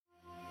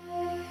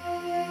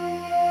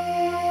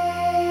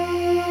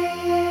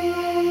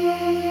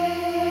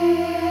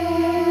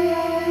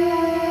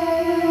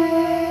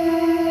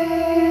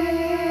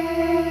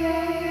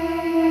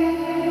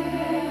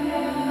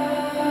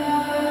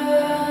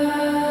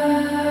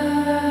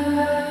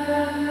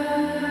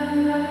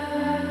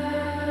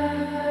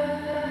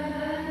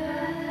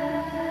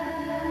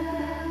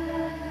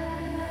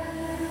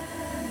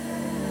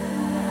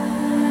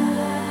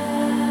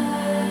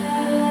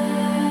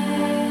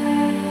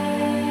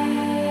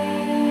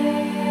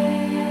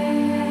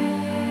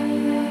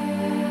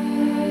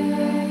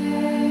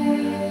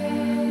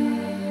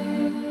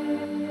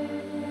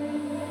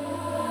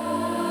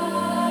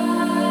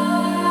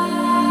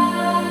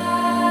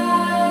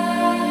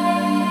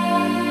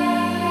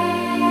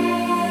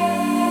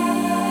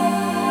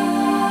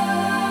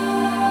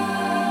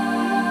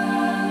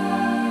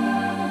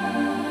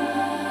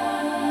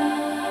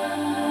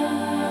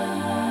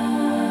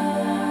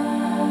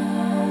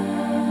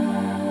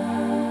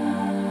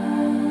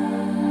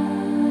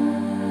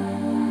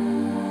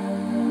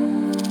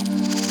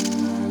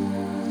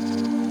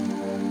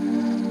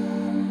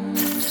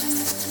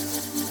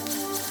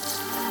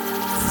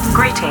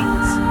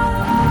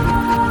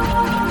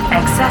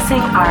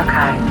Accessing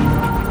archive.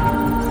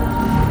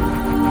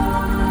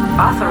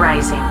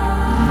 Authorizing.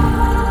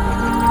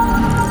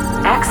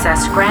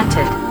 Access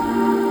granted.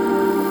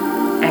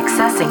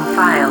 Accessing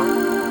file.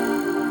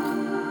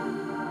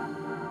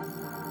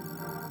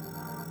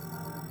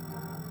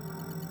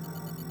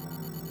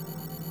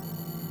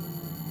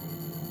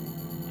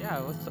 Yeah,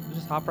 let's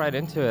just hop right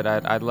into it.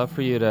 I'd love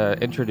for you to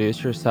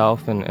introduce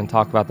yourself and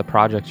talk about the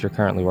projects you're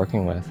currently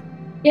working with.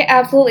 Yeah,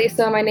 absolutely.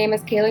 So my name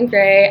is Kaylin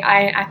Gray.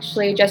 I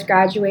actually just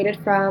graduated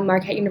from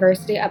Marquette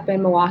University up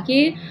in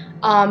Milwaukee.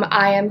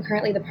 I am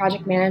currently the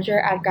project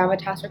manager at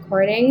Gravitas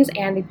Recordings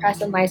and the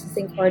press and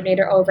licensing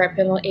coordinator over at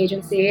Pivotal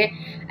Agency.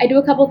 I do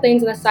a couple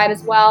things on the side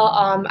as well.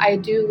 I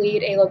do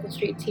lead a local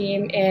street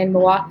team in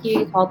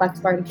Milwaukee called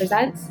Lex Barton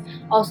Presents.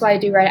 Also, I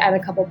do write at a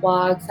couple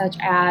blogs such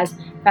as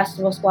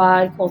Festival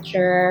Squad,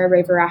 Culture,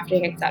 Raver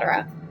Rafting,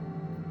 etc.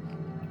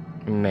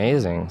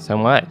 Amazing, so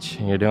much.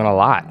 You're doing a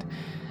lot.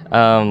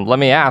 Let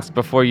me ask,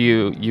 before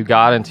you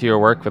got into your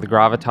work with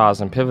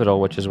Gravitas and Pivotal,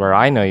 which is where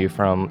I know you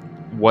from,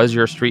 was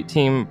your street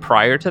team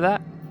prior to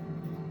that?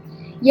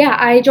 Yeah,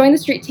 I joined the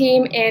street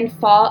team in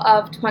fall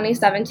of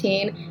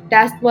 2017.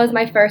 That was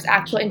my first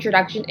actual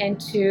introduction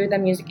into the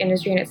music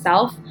industry in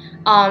itself.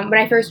 When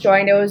I first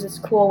joined, it was this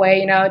cool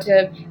way,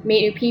 to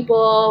meet new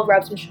people,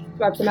 rub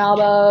some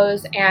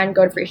elbows, and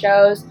go to free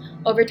shows.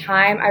 Over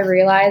time, I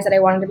realized that I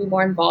wanted to be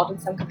more involved in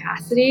some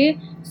capacity.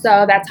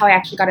 So that's how I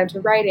actually got into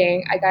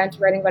writing. I got into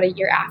writing about a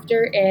year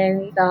after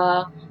in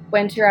the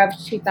winter of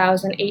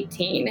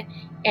 2018.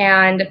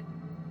 And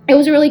it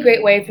was a really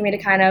great way for me to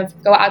kind of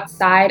go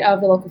outside of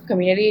the local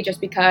community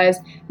just because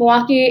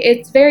Milwaukee,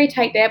 it's very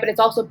tight knit, but it's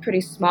also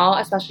pretty small,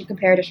 especially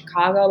compared to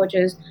Chicago, which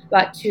is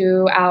about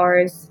 2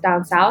 hours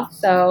down south.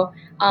 So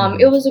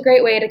it Hmm. was a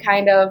great way to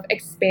kind of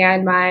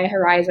expand my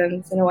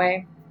horizons in a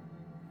way.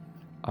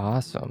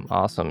 Awesome,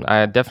 awesome.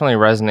 I definitely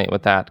resonate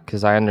with that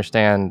because I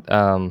understand,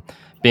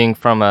 being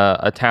from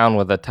a town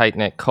with a tight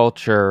knit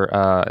culture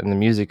in the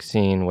music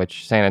scene,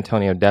 which San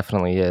Antonio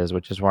definitely is,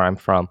 which is where I'm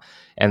from,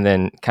 and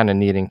then kind of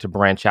needing to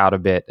branch out a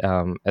bit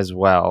as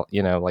well.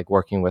 Like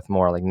working with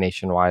more like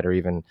nationwide or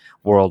even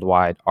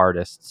worldwide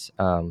artists.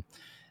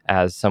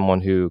 As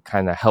someone who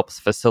kind of helps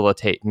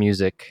facilitate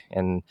music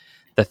and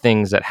the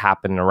things that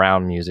happen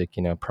around music,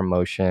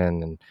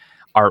 promotion and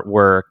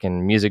artwork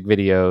and music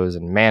videos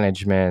and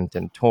management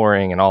and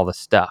touring and all the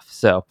stuff.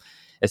 So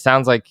it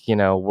sounds like,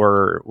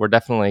 we're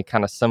definitely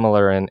kind of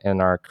similar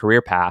in our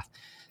career path.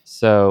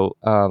 So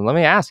let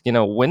me ask,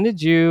 when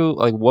did you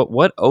like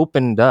what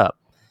opened up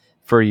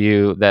for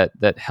you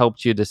that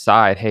helped you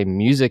decide, hey,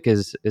 music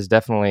is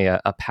definitely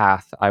a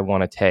path I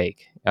want to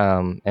take?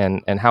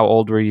 And how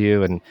old were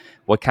you, and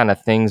what kind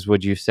of things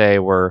would you say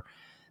were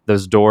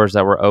those doors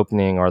that were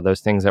opening, or those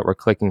things that were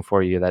clicking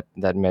for you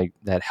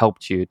that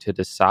helped you to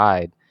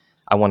decide,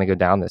 I want to go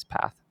down this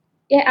path?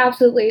 Yeah,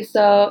 absolutely.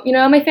 So,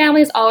 my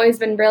family's always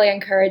been really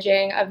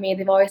encouraging of me.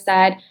 They've always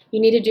said, you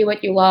need to do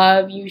what you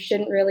love. You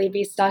shouldn't really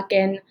be stuck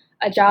in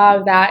a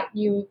job that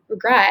you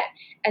regret.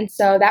 And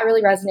so that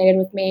really resonated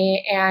with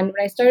me. And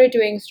when I started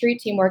doing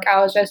street team work,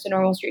 I was just a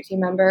normal street team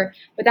member,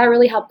 but that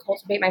really helped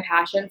cultivate my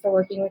passion for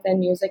working within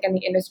music and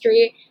the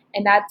industry.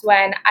 And that's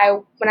when I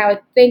would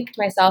think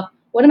to myself,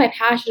 what am I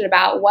passionate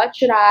about? What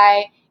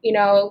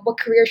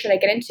career should I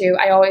get into?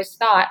 I always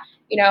thought,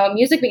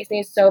 music makes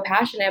me so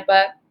passionate,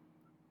 but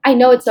I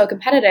know it's so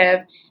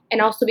competitive, and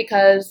also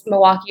because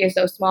Milwaukee is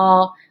so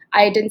small,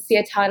 I didn't see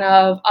a ton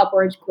of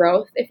upwards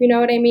growth, if you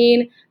know what I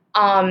mean.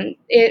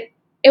 It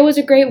was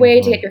a great way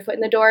to Hmm. get your foot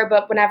in the door,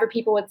 but whenever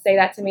people would say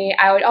that to me,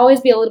 I would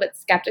always be a little bit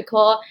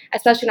skeptical,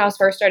 especially when I was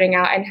first starting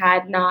out and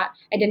I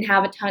didn't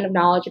have a ton of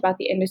knowledge about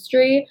the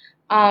industry.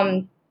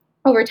 Um,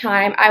 Over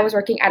time, I was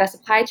working at a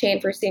supply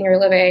chain for senior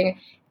living,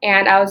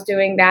 and I was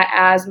doing that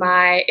as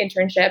my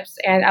internships,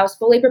 and I was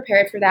fully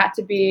prepared for that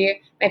to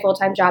be my full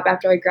time job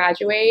after I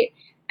graduate.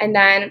 And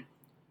then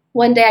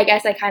one day, I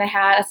guess I kind of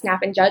had a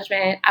snap in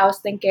judgment. I was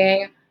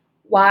thinking,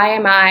 why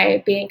am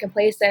I being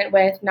complacent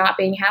with not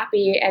being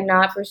happy and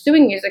not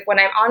pursuing music when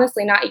I'm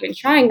honestly not even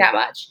trying that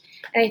much?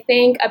 And I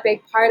think a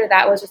big part of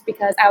that was just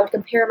because I would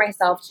compare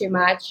myself too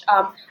much.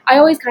 I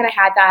always kind of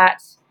had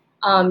that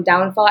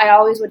downfall. I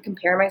always would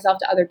compare myself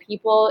to other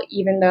people,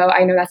 even though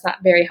I know that's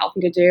not very healthy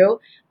to do.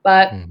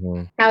 But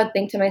Hmm. I would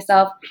think to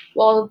myself,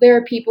 well, there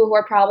are people who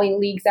are probably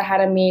leagues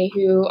ahead of me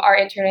who are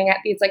interning at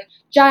these like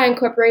giant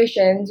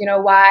corporations.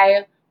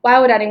 Why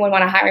would anyone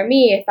want to hire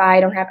me if I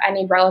don't have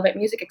any relevant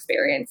music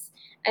experience?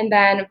 And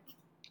then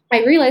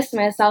I realized to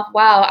myself,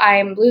 wow,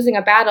 I'm losing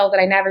a battle that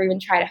I never even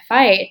tried to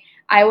fight.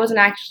 I wasn't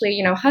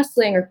actually,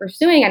 hustling or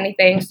pursuing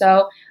anything.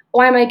 So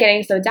why am I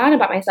getting so down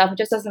about myself? It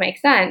just doesn't make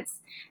sense.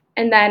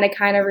 And then I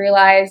kind of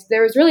realized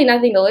there was really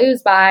nothing to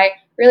lose by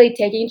really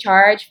taking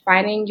charge,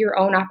 finding your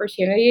own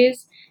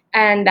opportunities.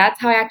 And that's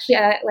how I actually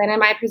landed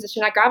my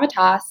position at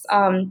Gravitas.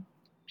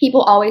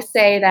 People always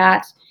say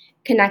that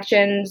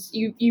connections,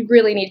 you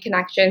really need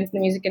connections in the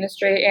music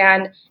industry.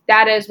 And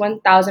that is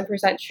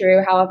 1000%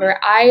 true. However,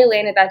 I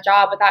landed that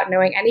job without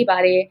knowing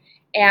anybody.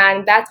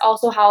 And that's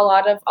also how a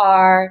lot of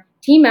our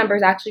team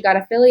members actually got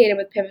affiliated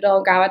with Pivotal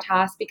and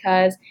Gravitas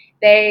because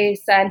they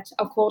sent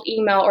a cold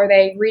email or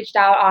they reached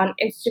out on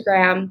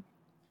Instagram.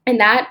 And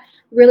that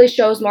really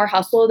shows more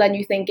hustle than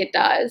you think it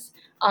does.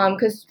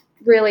 Because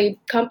really,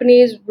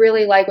 companies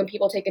really like when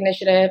people take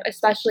initiative,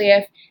 especially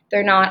if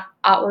they're not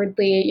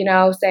outwardly,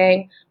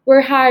 saying,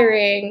 we're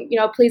hiring,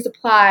 please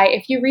apply.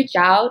 If you reach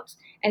out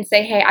and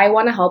say, hey, I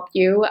want to help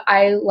you,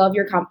 I love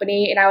your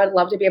company, and I would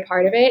love to be a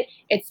part of it,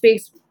 it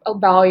speaks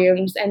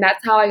volumes. And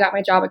that's how I got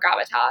my job at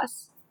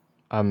Gravitas.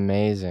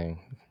 Amazing.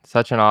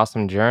 Such an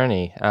awesome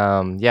journey.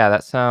 Yeah,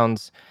 that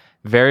sounds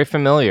very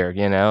familiar,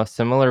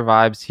 similar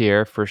vibes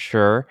here for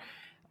sure.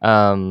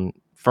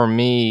 For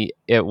me,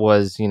 it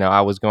was,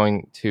 I was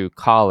going to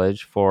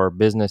college for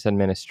business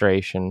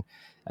administration,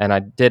 and I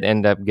did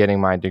end up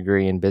getting my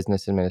degree in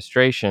business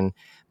administration.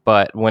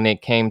 But when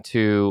it came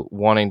to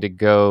wanting to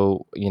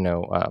go,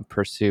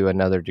 pursue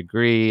another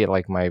degree,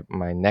 like my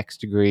next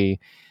degree,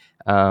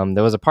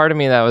 there was a part of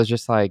me that was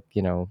just like,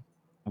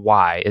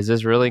 why is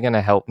this really going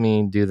to help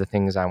me do the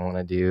things I want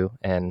to do?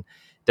 And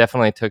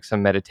definitely took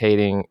some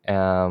meditating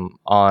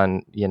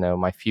on,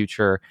 my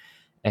future,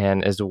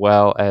 and as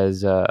well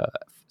as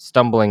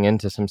stumbling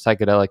into some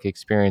psychedelic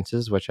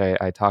experiences, which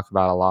I talk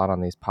about a lot on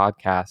these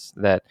podcasts,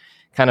 that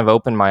kind of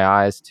opened my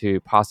eyes to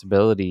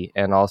possibility,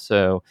 and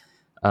also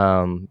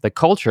the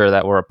culture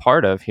that we're a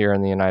part of here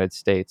in the United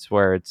States,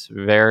 where it's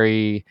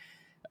very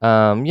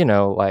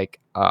like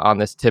on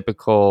this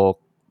typical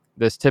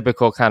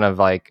kind of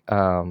like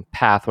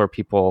path where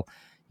people,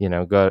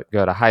 go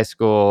to high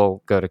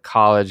school, go to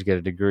college, get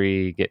a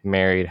degree, get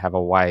married, have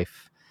a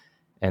wife,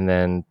 and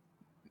then,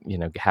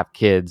 have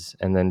kids,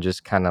 and then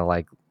just kind of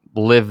like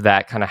live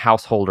that kind of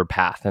householder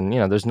path. And,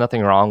 there's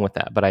nothing wrong with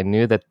that, but I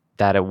knew that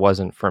it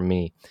wasn't for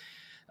me.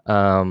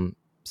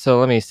 So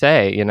let me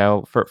say,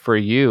 for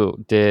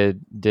you,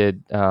 did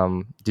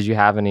you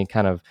have any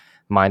kind of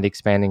mind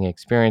expanding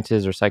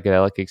experiences or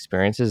psychedelic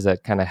experiences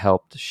that kind of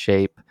helped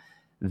shape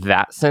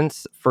that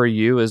sense for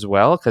you as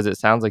well? Because it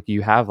sounds like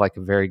you have like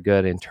a very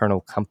good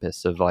internal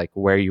compass of like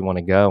where you want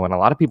to go, and a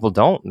lot of people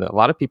don't. A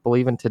lot of people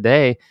even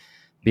today,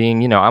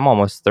 being, I'm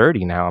almost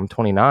 30 now, I'm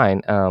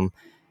 29.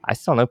 I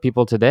still know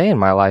people today in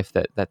my life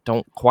that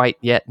don't quite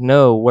yet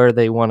know where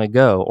they want to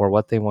go or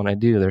what they want to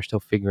do. They're still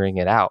figuring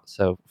it out.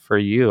 So for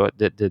you,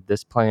 did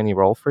this play any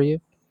role for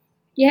you?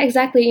 Yeah,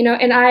 exactly.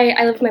 And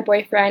I live with my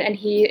boyfriend, and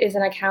he is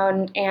an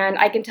accountant, and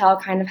I can tell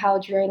kind of how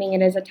draining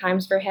it is at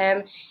times for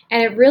him.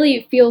 And it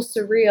really feels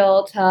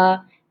surreal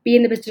to be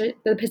in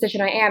the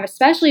position I am,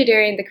 especially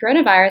during the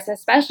coronavirus, and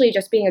especially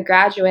just being a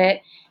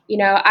graduate.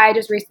 I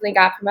just recently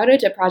got promoted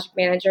to project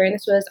manager, and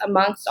this was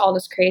amongst all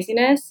this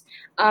craziness,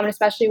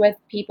 especially with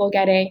people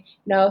getting,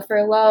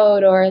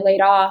 furloughed or laid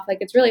off. Like,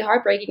 it's really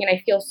heartbreaking, and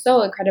I feel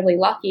so incredibly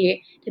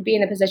lucky to be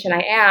in the position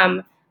I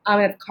am,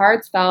 and the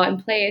cards fell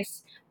in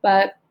place.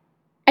 But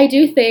I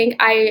do think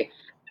I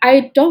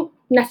don't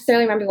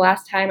necessarily remember the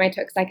last time I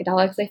took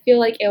psychedelics. I feel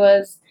like it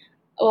was,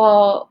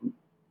 well,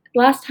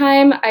 last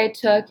time I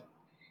took,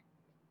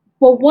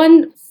 well,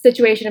 one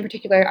situation in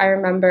particular I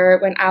remember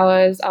when I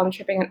was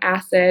tripping on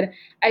acid.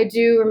 I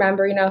do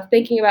remember,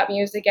 thinking about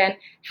music and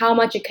how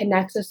much it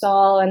connects us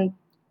all. And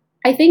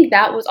I think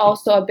that was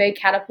also a big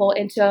catapult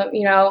into,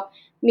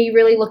 me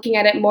really looking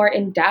at it more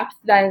in depth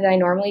than I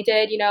normally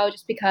did,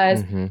 just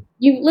because Mm-hmm.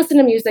 you listen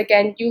to music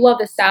and you love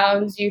the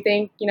sounds, you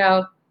think, you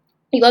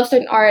love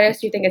certain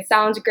artists, you think it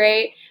sounds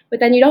great, but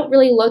then you don't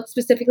really look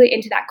specifically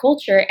into that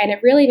culture. And it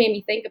really made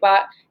me think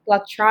about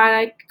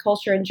electronic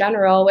culture in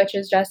general, which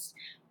is just,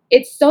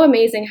 it's so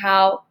amazing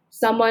how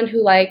someone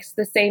who likes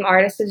the same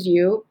artist as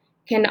you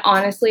can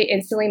honestly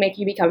instantly make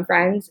you become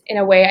friends in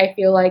a way I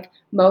feel like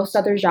most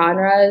other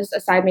genres,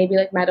 aside maybe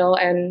like metal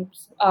and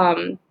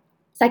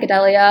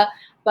psychedelia.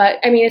 But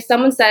I mean, if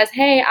someone says,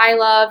 hey, I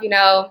love,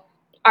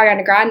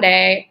 Ariana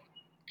Grande,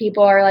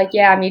 people are like,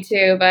 yeah, me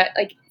too. But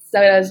like,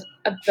 so does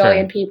a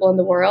billion Sure. people in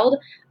the world.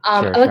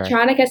 Sure.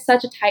 Electronic has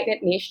such a tight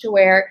knit niche to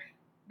where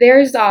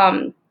there's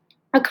a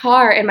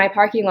car in my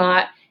parking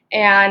lot,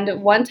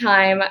 and one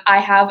time I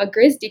have a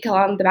Grizz decal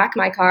on the back of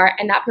my car,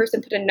 and that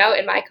person put a note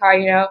in my car,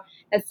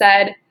 that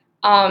said,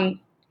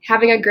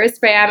 having a Grizz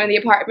fam in the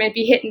apartment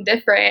be hitting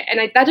different, and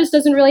like, that just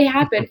doesn't really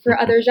happen for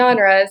other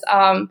genres.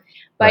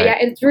 But yeah,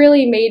 Right. it's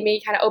really made me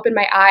kind of open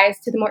my eyes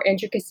to the more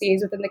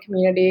intricacies within the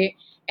community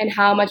and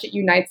how much it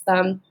unites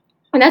them.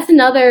 And that's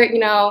another,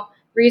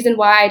 reason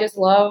why I just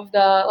love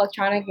the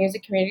electronic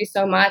music community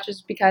so much,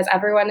 is because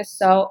everyone is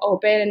so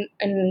open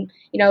and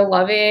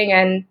loving,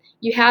 and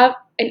you have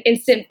an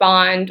instant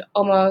bond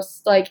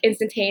almost like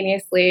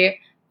instantaneously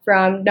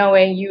from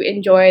knowing you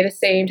enjoy the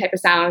same type of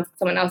sounds that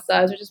someone else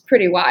does, which is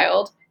pretty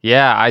wild.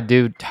 Yeah, I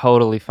do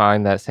totally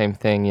find that same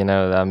thing.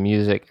 The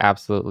music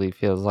absolutely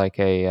feels like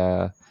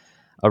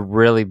a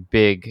really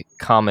big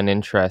common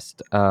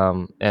interest,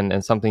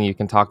 and something you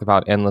can talk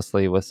about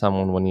endlessly with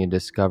someone when you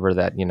discover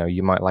that,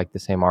 you might like the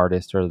same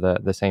artist or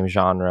the same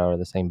genre or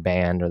the same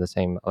band or the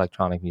same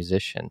electronic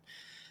musician.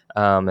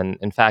 And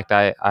in fact,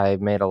 I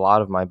made a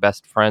lot of my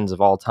best friends of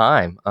all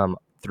time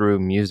through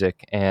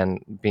music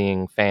and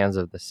being fans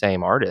of the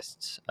same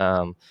artists.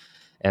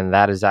 And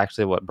that is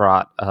actually what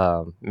brought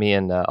me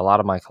and a lot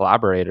of my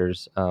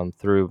collaborators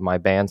through my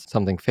band,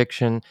 Something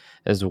Fiction,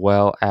 as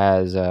well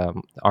as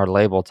our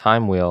label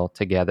Time Wheel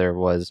together,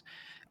 was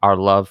our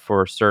love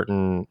for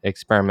certain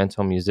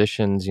experimental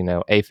musicians,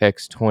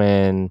 Aphex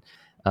Twin,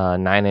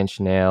 Nine Inch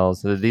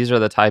Nails. These are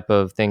the type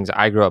of things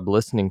I grew up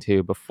listening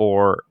to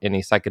before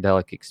any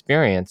psychedelic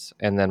experience.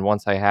 And then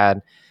once I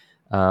had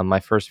my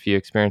first few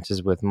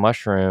experiences with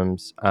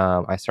mushrooms,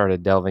 I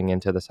started delving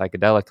into the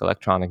psychedelic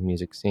electronic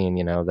music scene.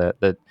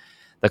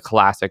 The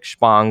classic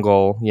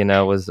Spangle,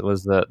 was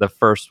the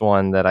first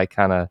one that I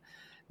kind of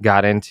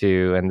got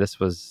into, and this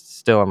was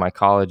still in my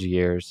college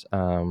years,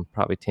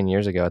 probably 10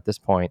 years ago at this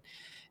point.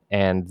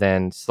 And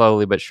then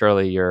slowly but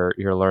surely you're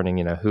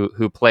learning,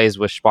 who plays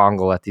with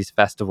Spangle at these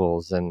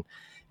festivals, and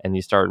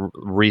you start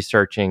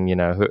researching,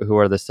 who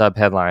are the sub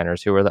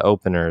headliners, who are the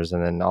openers,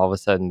 and then all of a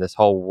sudden this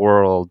whole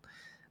world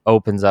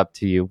opens up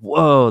to you.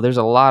 Whoa, there's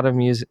a lot of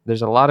music.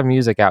 There's a lot of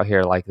music out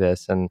here like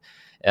this, and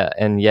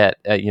yet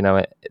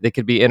it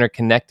could be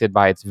interconnected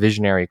by its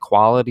visionary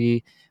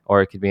quality,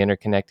 or it could be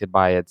interconnected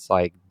by its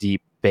like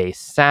deep bass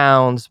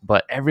sounds.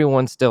 But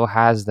everyone still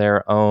has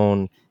their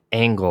own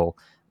angle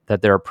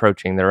that they're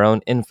approaching, their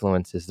own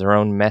influences, their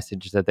own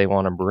message that they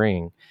want to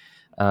bring,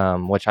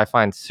 which I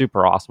find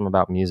super awesome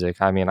about music.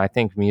 I mean, I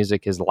think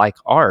music is like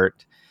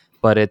art,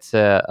 but it's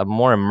a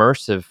more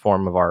immersive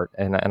form of art.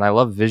 And I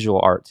love visual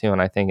art too.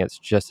 And I think it's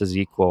just as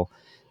equal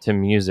to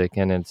music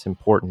and its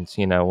importance.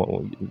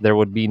 There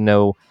would be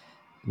no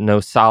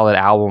solid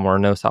album or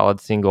no solid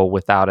single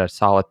without a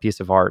solid piece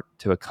of art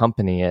to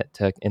accompany it,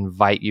 to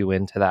invite you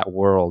into that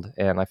world.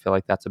 And I feel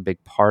like that's a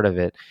big part of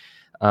it.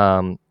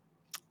 Um,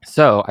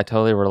 so I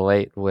totally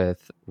relate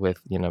with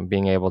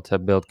being able to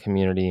build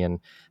community and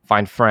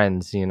find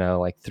friends,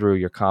 like through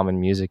your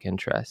common music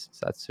interests.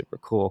 That's super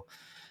cool.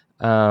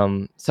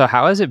 So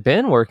how has it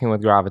been working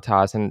with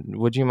Gravitas? And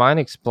would you mind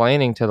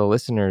explaining to the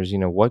listeners,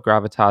 what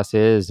Gravitas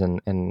is,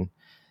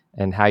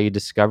 and how you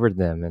discovered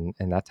them,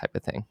 and that type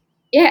of thing?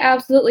 Yeah,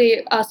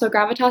 absolutely. So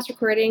Gravitas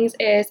Recordings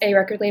is a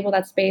record label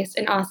that's based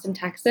in Austin,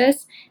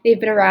 Texas. They've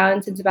been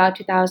around since about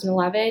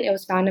 2011. It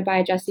was founded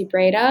by Jesse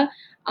Breda.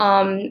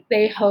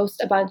 They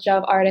host a bunch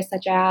of artists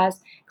such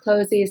as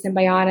Closey,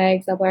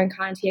 Symbionics, the Blair and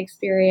Conti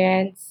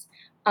Experience.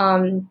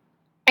 And,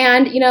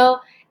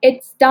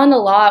 it's done a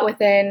lot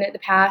within the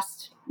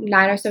past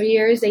 9 or so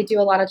years. They do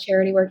a lot of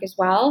charity work as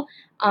well.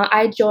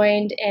 I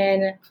joined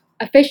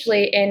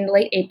officially in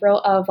late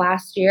April of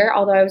last year,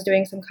 although I was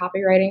doing some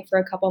copywriting for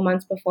a couple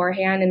months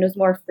beforehand and it was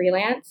more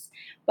freelance.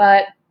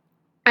 But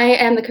I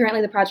am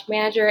currently the project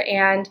manager,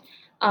 and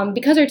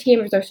because our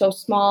teams are so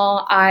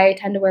small, I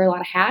tend to wear a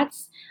lot of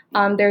hats.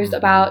 There's Mhm.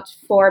 about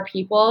 4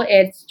 people.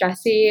 It's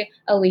Jesse,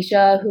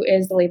 Alicia, who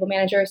is the label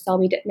manager,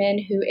 Selby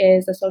Dittman, who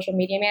is the social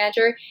media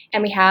manager,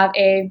 and we have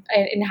an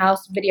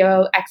in-house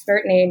video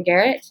expert named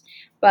Garrett.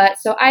 But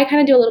so I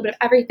kind of do a little bit of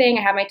everything.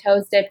 I have my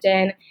toes dipped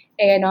in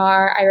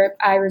A&R.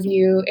 I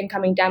review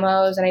incoming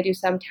demos, and I do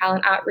some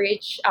talent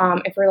outreach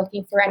if we're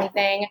looking for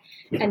anything.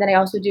 And then I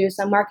also do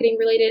some marketing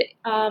related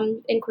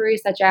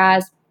inquiries, such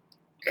as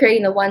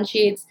creating the one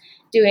sheets,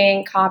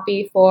 doing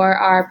copy for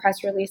our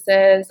press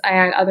releases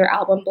and other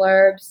album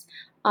blurbs,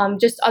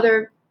 just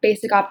other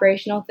basic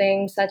operational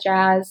things such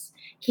as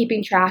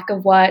keeping track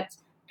of what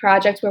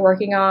projects we're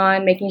working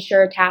on, making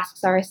sure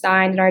tasks are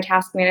assigned in our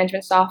task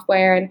management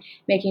software, and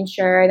making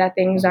sure that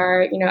things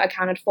are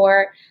accounted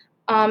for.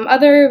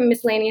 Other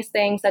miscellaneous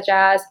things such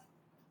as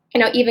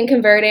even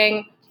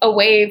converting a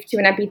wave to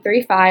an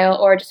MP3 file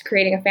or just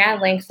creating a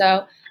fan link.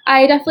 So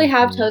I definitely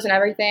have Mhm. toes in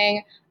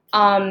everything.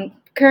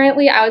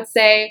 Currently, I would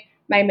say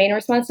my main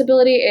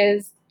responsibility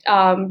is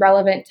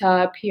relevant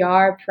to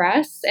PR,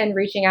 press, and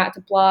reaching out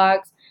to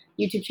blogs,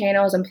 YouTube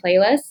channels, and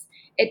playlists.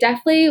 It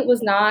definitely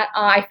was not,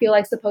 I feel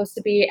like, supposed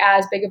to be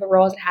as big of a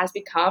role as it has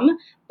become,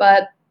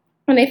 but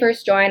when I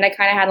first joined, I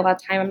kind of had a lot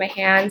of time on my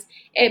hands.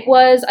 It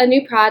was a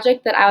new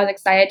project that I was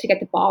excited to get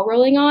the ball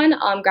rolling on.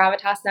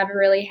 Gravitas never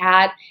really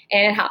had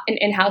an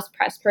in-house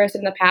press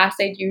person in the past.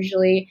 They'd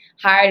usually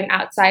hired an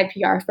outside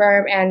PR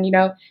firm, and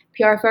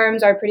PR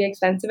firms are pretty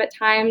expensive at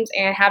times,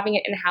 and having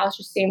it in-house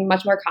just seemed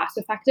much more cost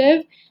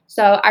effective.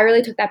 So I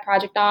really took that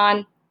project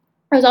on.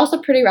 It was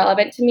also pretty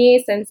relevant to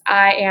me since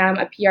I am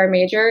a PR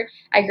major.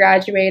 I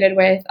graduated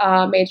with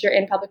a major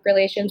in public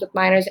relations with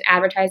minors in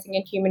advertising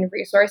and human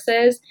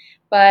resources.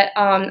 But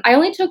I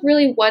only took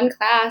really one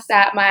class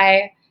at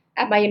my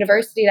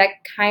university that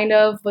kind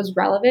of was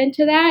relevant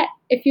to that,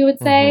 if you would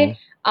say.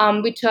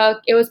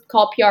 Mhm. It was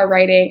called PR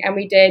writing, and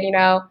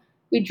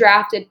we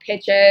drafted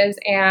pitches,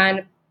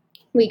 and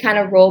we kind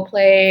of role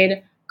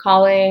played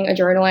calling a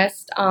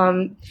journalist.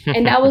 And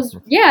that was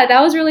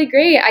really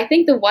great. I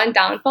think the one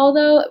downfall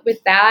though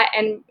with that,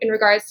 and in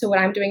regards to what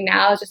I'm doing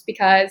now, is just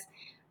because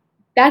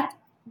that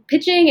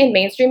pitching in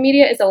mainstream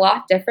media is a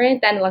lot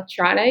different than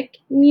electronic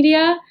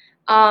media.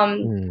 Um,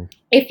 Mm.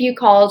 if you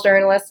call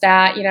journalists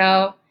at,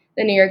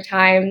 the New York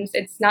Times,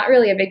 it's not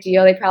really a big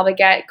deal. They probably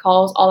get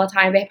calls all the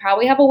time. They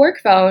probably have a work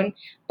phone.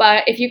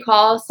 But if you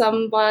call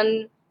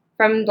someone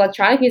from the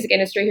electronic music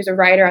industry who's a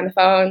writer on the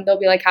phone, they'll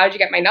be like, "How did you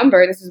get my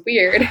number? This is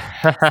weird."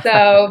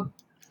 So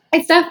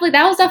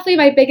that was definitely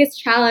my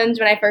biggest challenge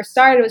when I first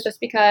started, was just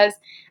because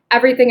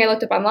everything I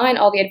looked up online,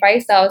 all the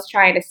advice I was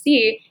trying to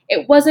see,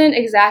 it wasn't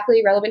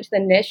exactly relevant to the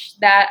niche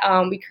that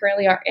we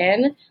currently are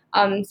in.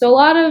 So a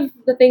lot of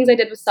the things I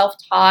did was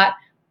self-taught,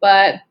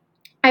 but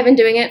I've been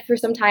doing it for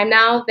some time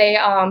now. They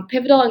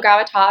Pivotal and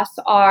Gravitas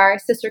are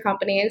sister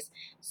companies,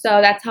 so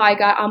that's how I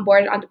got on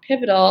board onto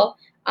Pivotal.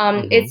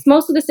 Hmm. It's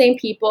mostly the same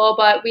people,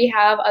 but we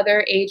have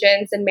other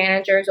agents and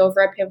managers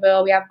over at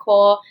Pivotal. We have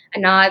Cole,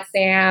 Anad,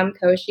 Sam,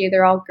 Koshi.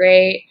 They're all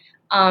great.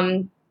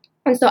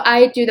 And so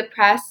I do the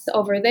press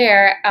over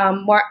there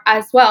more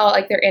as well,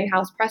 like their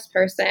in-house press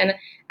person.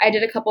 I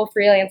did a couple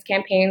freelance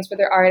campaigns for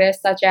their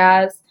artists, such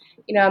as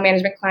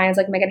management clients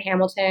like Megan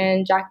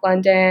Hamilton, Jack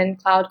London,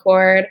 Cloud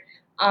Chord.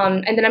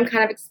 And then I'm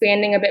kind of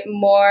expanding a bit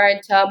more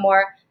into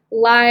more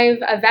live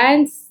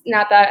events.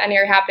 Not that any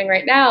are happening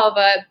right now,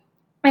 but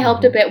I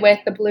helped a Hmm. bit with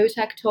the Blue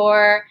Tech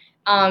tour,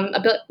 a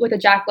bit with the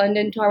Jack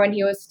London tour when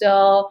he was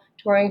still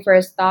touring for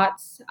his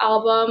Thoughts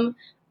album.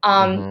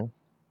 Um, Hmm.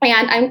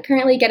 and I'm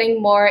currently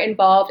getting more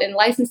involved in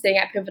licensing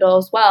at Pivotal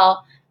as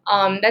well.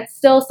 That's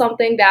still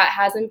something that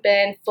hasn't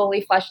been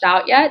fully fleshed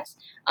out yet,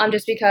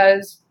 just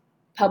because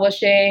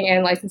publishing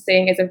and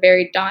licensing is a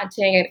very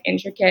daunting and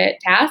intricate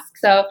task.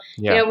 So,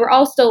 Yeah. we're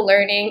all still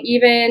learning.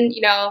 Even,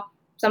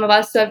 some of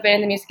us who have been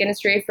in the music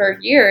industry for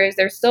years,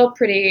 they're still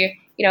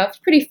it's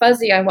pretty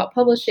fuzzy on what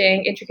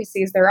publishing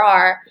intricacies there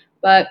are.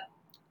 But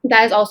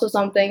that is also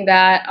something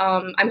that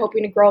I'm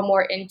hoping to grow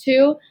more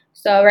into.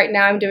 So right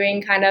now I'm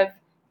doing kind of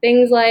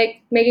things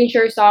like making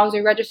sure songs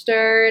are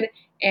registered,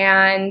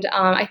 and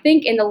I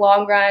think in the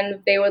long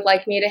run they would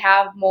like me to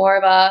have more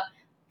of a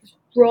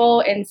role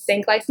in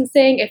sync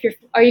licensing.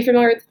 Are you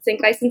familiar with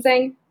sync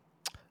licensing?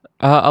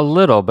 A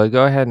little, but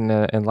go ahead and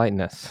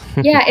enlighten us.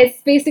 Yeah,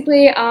 it's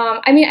basically,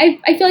 I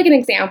feel like an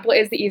example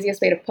is the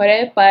easiest way to put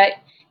it, but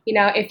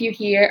if you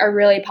hear a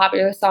really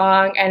popular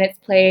song and it's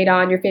played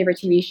on your favorite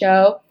TV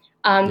show,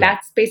 Yeah.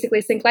 that's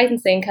basically sync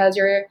licensing, because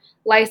you're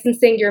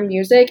licensing your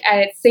music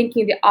and it's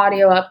syncing the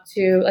audio up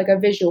to like a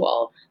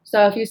visual.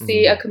 So if you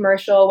see a Mm.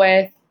 commercial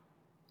with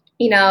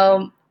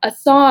a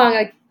song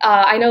like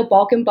I know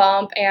Bulk and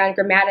Bump and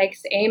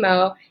Grammatic's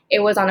Amo, it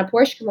was on a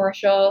Porsche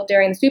commercial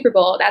during the Super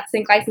Bowl. That's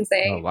sync Oh,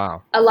 licensing.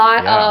 wow. A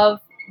lot Yeah. of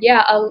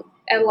yeah,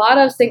 a lot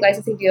of sync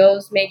licensing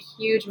deals make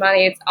huge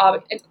money.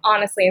 It's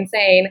honestly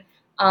insane.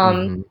 Um,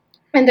 Hmm.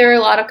 and there are a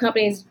lot of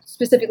companies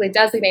specifically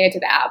designated to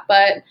that.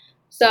 But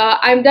so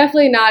I'm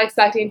definitely not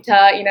expecting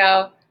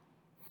to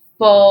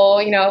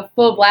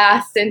full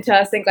blast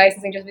into sync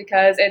licensing just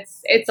because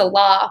it's a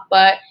law,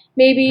 but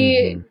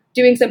maybe Hmm.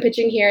 doing some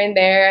pitching here and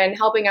there and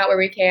helping out where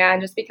we can,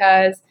 just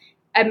because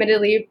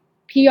admittedly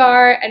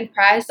PR and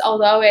press,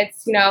 although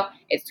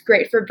it's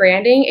great for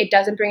branding, it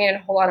doesn't bring in a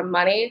whole lot of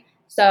money.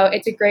 So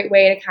it's a great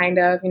way to kind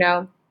of,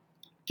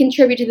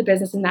 contribute to the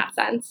business in that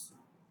sense.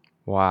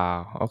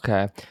 Wow.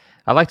 Okay.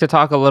 I'd like to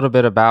talk a little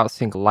bit about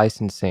sync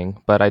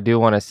licensing, but I do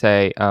want to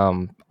say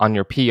on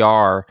your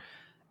PR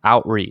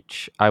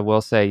outreach, I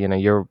will say,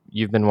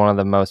 you've been one of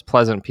the most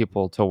pleasant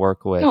people to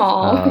work with,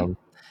 Oh,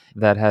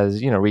 that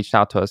has, reached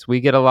out to us. We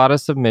get a lot of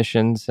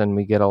submissions and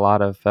we get a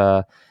lot of,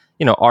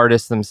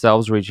 artists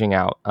themselves reaching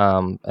out,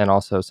 and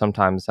also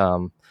sometimes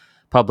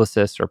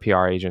publicists or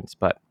PR agents.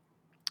 But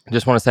I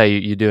just want to say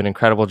you do an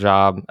incredible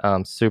job.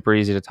 Super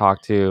easy to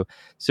talk to,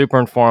 super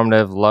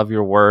informative. Love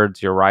your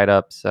words, your write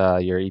ups,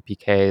 your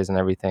EPKs, and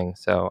everything.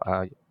 So,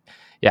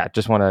 yeah,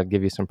 just want to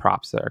give you some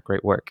props there.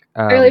 Great work.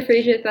 I really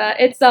appreciate that.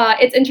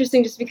 It's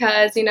interesting just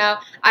because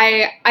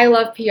I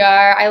love PR.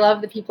 I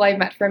love the people I've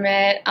met from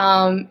it.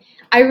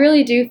 I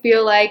really do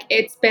feel like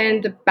it's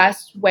been the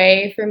best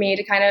way for me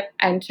to kind of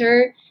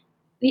enter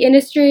the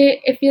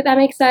industry, if that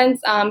makes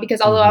sense.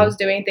 Because although I Hmm. was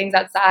doing things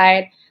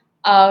outside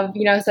of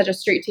such a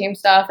street team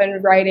stuff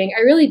and writing,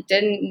 I really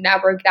didn't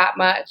network that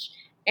much.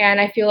 And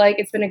I feel like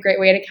it's been a great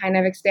way to kind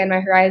of expand my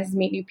horizons,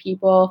 meet new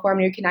people, form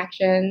new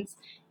connections.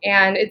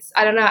 And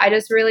I don't know, I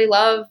just really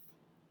love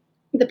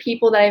the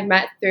people that I've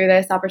met through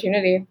this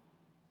opportunity.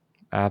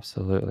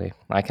 Absolutely.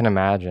 I can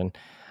imagine.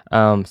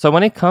 So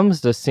when it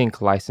comes to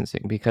sync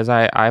licensing, because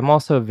I'm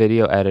also a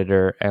video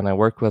editor and I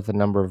work with a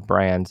number of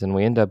brands and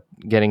we end up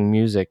getting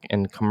music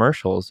and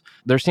commercials,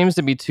 there seems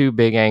to be two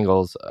big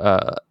angles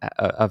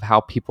of how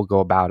people go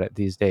about it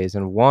these days.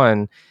 And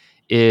one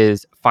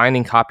is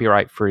finding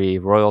copyright free,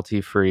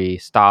 royalty free,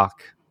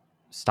 stock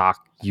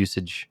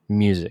usage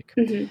music.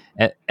 Hmm.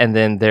 And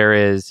then there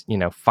is,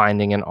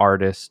 finding an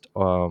artist,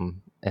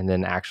 and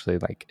then actually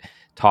like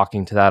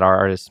talking to that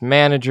artist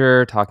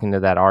manager, talking to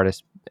that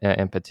artist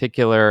in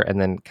particular,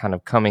 and then kind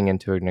of coming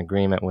into an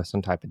agreement with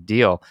some type of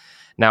deal.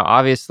 Now,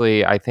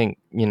 obviously, I think,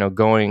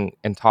 going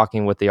and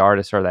talking with the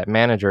artist or that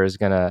manager is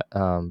going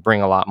to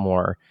bring a lot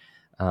more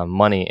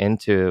money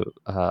into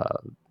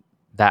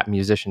that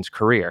musician's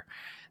career.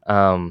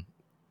 Um,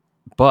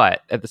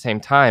 but at the same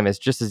time, it's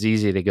just as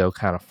easy to go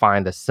kind of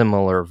find a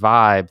similar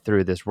vibe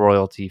through this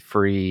royalty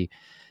free,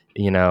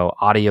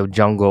 audio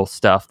jungle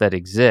stuff that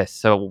exists.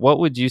 So what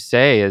would you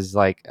say is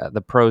like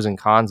the pros and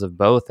cons of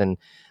both? And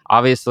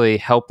obviously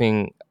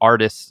helping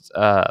artists,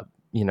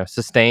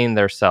 sustain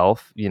their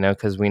self,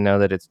 because we know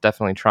that it's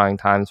definitely trying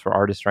times for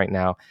artists right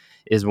now,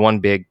 is one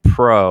big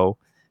pro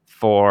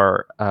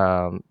for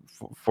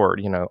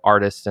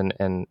artists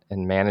and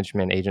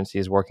management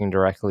agencies working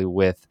directly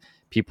with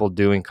people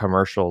doing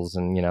commercials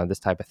and this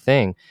type of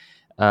thing.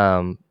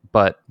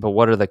 But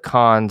what are the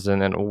cons,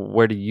 and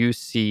where do you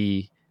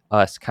see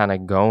us kind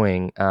of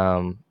going?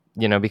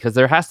 Because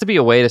there has to be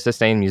a way to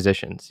sustain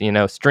musicians.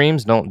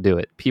 Streams don't do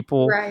it.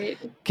 People Right.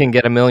 can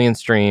get a million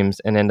streams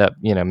and end up,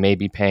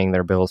 maybe paying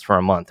their bills for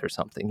a month or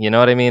something. You know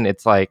what I mean?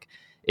 It's like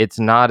it's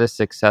not as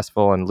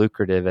successful and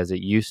lucrative as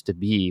it used to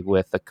be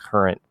with the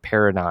current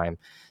paradigm.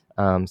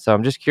 So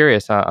I'm just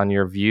curious on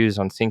your views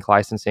on sync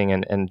licensing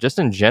and just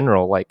in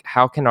general, like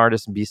how can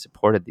artists be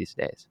supported these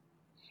days?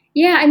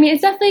 Yeah, I mean,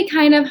 it's definitely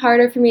kind of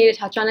harder for me to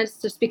touch on it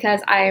just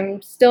because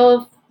I'm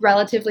still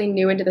relatively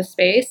new into the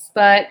space.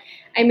 But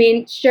I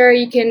mean, sure,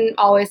 you can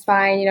always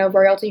find,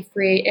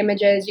 royalty-free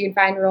images. You can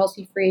find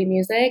royalty-free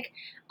music.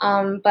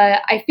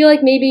 But I feel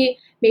like maybe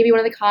one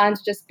of the cons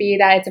would just be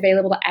that it's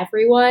available to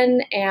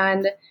everyone,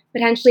 and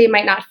potentially it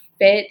might not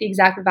fit the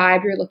exact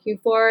vibe you're looking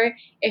for.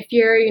 If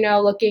you're,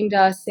 looking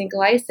to sync a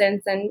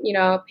license and,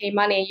 pay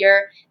money,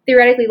 you're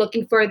theoretically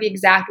looking for the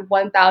exact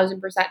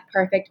 1000%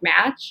 perfect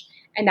match.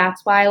 And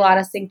that's why a lot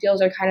of sync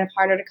deals are kind of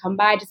harder to come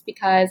by, just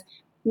because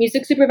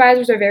music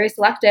supervisors are very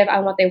selective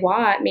on what they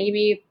want.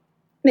 Maybe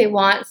they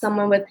want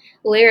someone with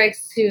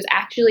lyrics who's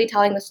actually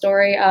telling the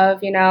story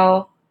of,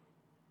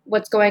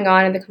 what's going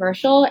on in the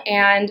commercial.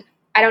 And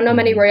I don't know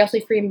many Mhm.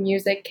 royalty free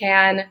music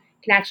can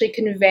actually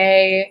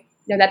convey,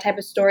 that type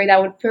of story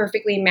that would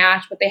perfectly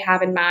match what they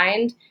have in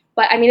mind.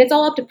 But I mean, it's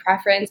all up to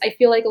preference. I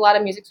feel like a lot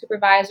of music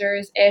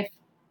supervisors, if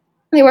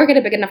they work at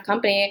a big enough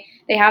company,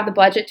 they have the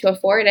budget to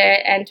afford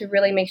it and to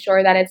really make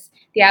sure that it's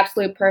the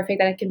absolute perfect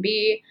that it can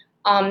be.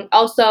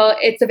 Also,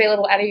 it's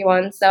available to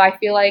anyone. So I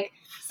feel like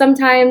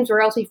sometimes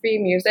royalty free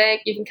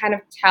music, you can kind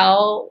of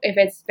tell if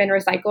it's been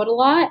recycled a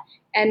lot,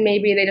 and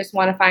maybe they just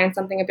want to find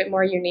something a bit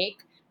more unique.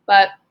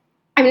 But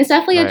I mean, it's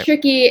definitely Right.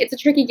 it's a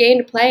tricky game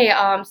to play.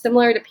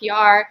 Similar to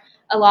PR,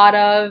 a lot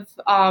of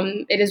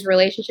it is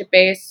relationship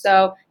based.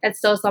 So that's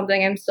still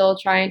something I'm still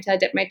trying to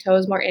dip my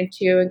toes more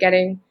into and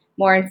getting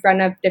more in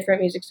front of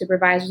different music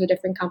supervisors of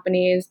different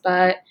companies.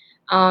 But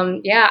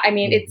yeah, I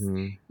mean,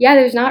 Mhm.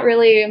 there's not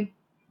really,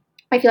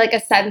 I feel like, a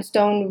set in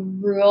stone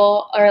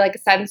rule or like a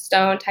set in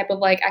stone type of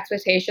like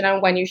expectation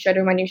on when you should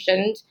and when you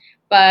shouldn't.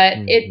 But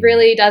it Mhm.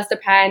 really does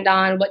depend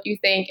on what you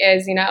think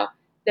is,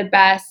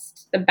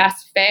 the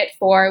best fit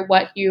for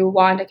what you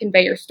want to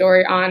convey your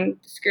story on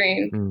the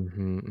screen.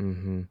 Mhm.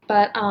 Mhm.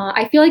 But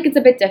I feel like it's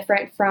a bit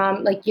different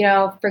from, like,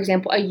 for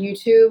example, a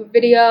YouTube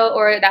video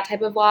or that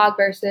type of vlog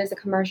versus a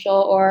commercial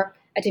or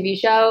a TV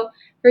show.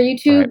 For Right.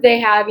 YouTube, they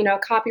have,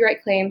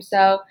 copyright claims.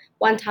 So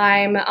one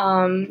time,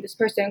 this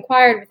person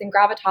inquired within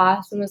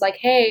Gravitas and was like,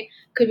 hey,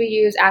 could we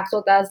use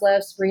Axel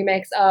Deslift's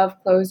remix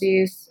of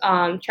Clozy's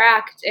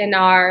track in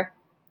our,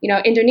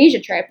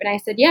 Indonesia trip? And I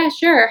said, yeah,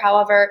 sure.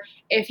 However,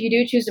 if you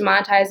do choose to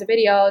monetize the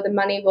video, the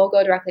money will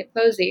go directly to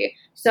Clozy.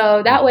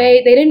 So that Mhm.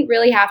 way they didn't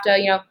really have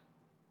to,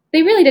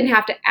 they really didn't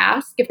have to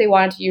ask if they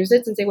wanted to use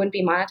it, since they wouldn't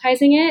be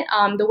monetizing it.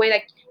 The way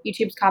that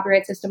YouTube's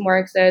copyright system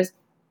works is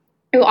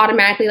it will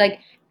automatically like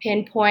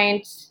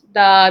pinpoint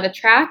the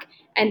track,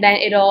 and then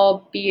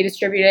it'll be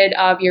distributed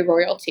of your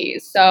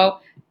royalties. So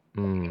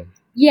Mm.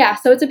 yeah,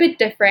 so it's a bit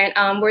different,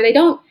 where they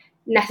don't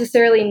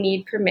necessarily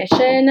need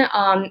permission,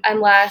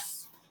 unless,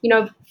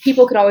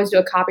 people could always do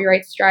a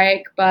copyright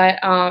strike. But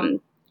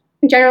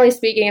generally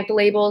speaking, if the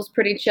label is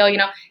pretty chill,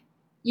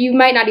 you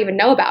might not even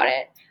know about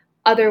it.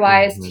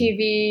 Otherwise, Mhm.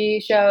 TV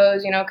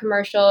shows,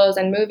 commercials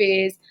and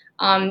movies,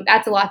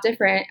 that's a lot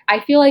different. I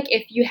feel like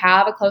if you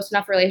have a close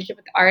enough relationship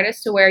with the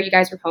artist to where you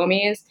guys are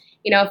homies,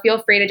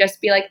 feel free to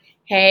just be like,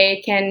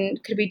 hey,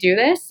 could we do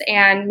this?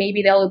 And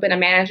maybe they'll loop in a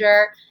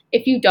manager.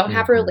 If you don't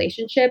have a Mhm.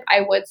 relationship,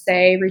 I would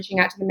say reaching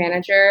out to the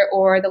manager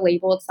or the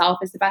label itself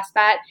is the best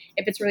bet.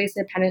 If it's released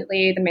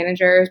independently, the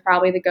manager is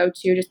probably the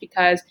go-to, just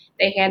because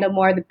they handle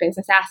more of the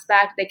business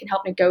aspect. They can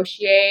help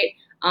negotiate.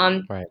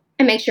 Right.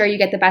 And make sure you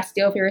get the best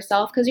deal for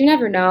yourself, because you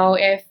never know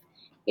if,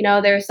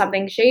 there's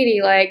something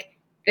shady, like,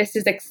 this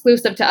is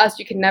exclusive to us,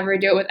 you can never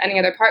do it with any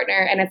other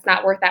partner, and it's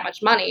not worth that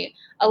much money.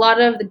 A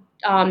lot of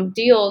the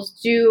deals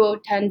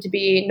do tend to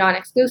be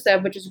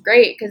non-exclusive, which is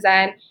great, because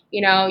then,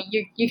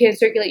 you can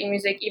circulate your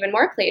music even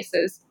more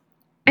places.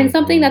 And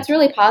something Mhm. that's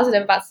really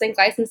positive about sync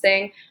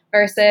licensing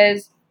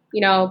versus,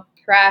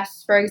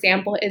 press, for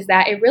example, is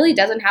that it really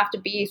doesn't have to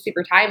be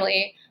super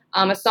timely.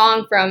 A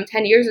song from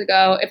 10 years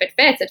ago, if it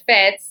fits, it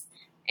fits.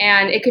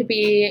 And it could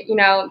be,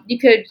 you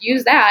could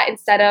use that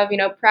instead of,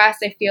 press.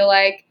 I feel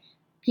like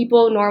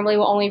people normally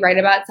will only write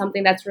about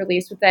something that's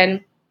released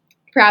within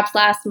perhaps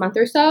last month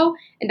or so.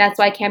 And that's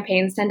why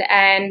campaigns tend to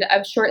end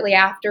shortly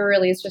after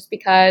release, just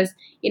because,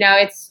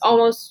 it's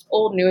almost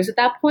old news at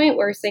that point,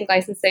 where sync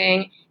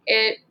licensing,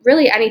 it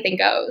really anything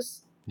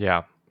goes.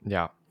 Yeah.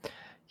 Yeah.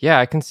 Yeah,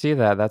 I can see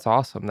that. That's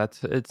awesome.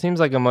 It seems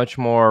like a much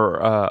more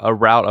a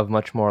route of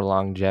much more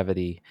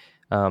longevity,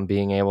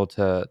 being able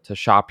to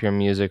shop your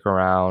music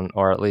around,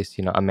 or at least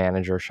a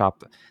manager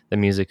shop the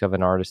music of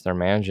an artist they're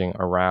managing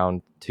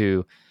around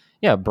to,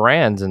 yeah,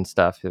 brands and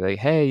stuff. They're like,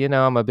 hey,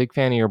 I'm a big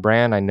fan of your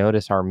brand. I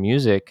notice our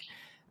music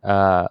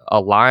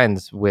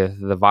aligns with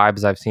the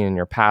vibes I've seen in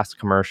your past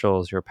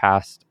commercials, your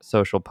past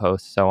social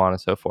posts, so on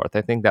and so forth.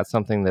 I think that's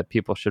something that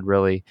people should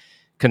really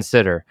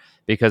consider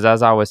because,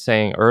 as I was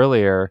saying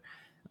earlier,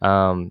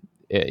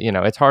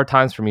 it's hard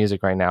times for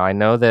music right now. I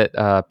know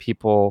that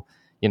people,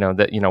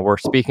 we're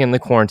speaking in the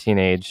quarantine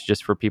age.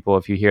 Just for people,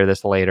 if you hear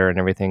this later and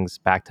everything's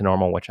back to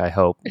normal, which I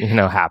hope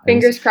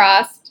happens. Fingers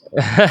crossed.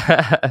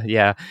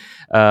 Yeah,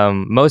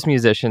 most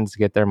musicians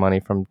get their money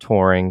from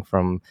touring,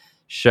 from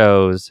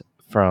shows,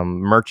 from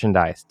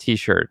merchandise,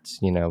 T-shirts,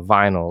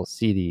 vinyl,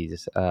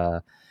 CDs,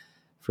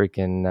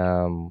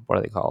 freaking what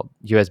are they called?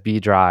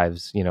 USB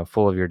drives,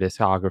 full of your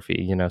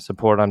discography.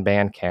 Support on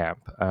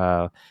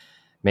Bandcamp.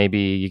 Maybe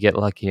you get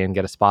lucky and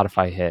get a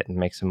Spotify hit and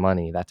make some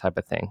money, that type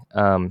of thing.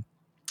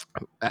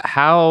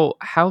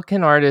 How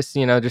can artists,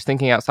 just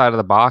thinking outside of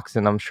the box,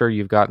 and I'm sure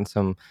you've gotten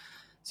some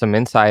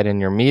insight in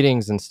your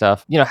meetings and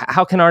stuff.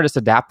 How can artists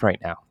adapt right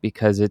now?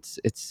 Because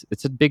it's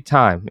a big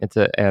time.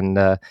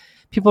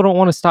 People don't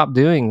want to stop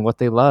doing what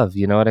they love.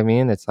 You know what I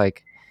mean? It's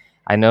like,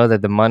 I know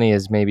that the money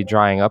is maybe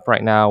drying up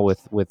right now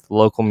with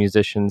local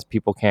musicians.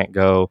 People can't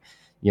go,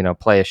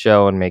 play a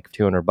show and make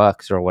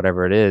 $200 or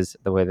whatever it is,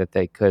 the way that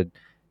they could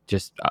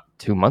just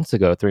 2 months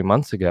ago, 3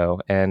 months ago.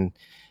 And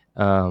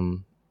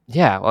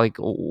yeah, like,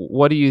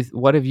 what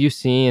have you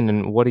seen,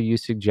 and what do you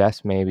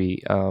suggest,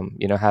 maybe,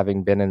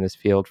 having been in this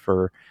field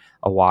for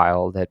a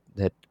while, that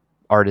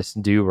artists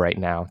do right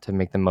now to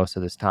make the most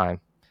of this time?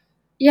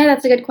 Yeah,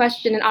 that's a good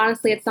question. And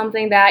honestly, it's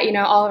something that,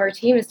 all of our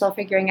team is still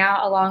figuring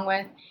out, along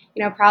with,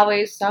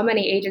 probably so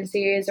many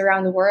agencies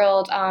around the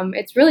world.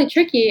 It's really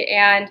tricky.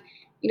 And,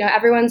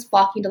 everyone's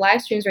flocking to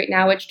live streams right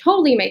now, which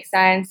totally makes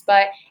sense.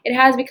 But it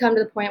has become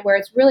to the point where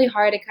it's really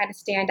hard to kind of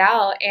stand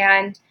out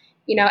and,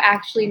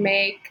 actually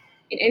make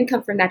an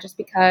income from that, just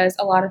because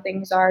a lot of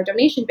things are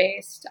donation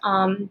based.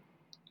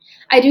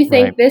 I do Right.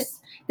 think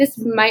this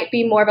might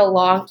be more of a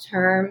long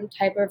term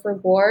type of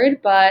reward,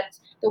 but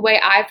the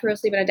way I've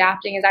personally been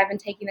adapting is I've been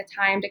taking the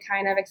time to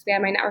kind of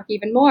expand my network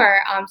even more.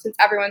 Since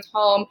everyone's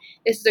home,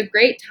 this is a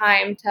great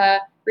time to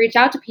reach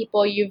out to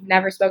people you've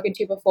never spoken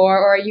to before,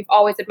 or you've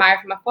always admired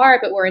from afar,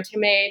 but were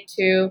intimidated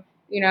to,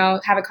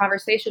 have a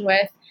conversation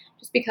with,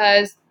 just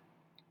because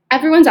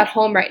everyone's at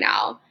home right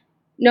now.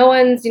 No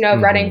one's,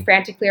 running Hmm.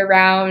 frantically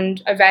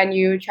around a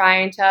venue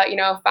trying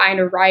to, find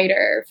a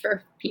writer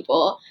for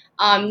people.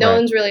 No Right.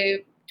 one's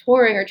really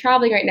touring or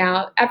traveling right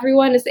now.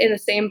 Everyone is in the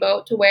same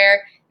boat, to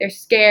where they're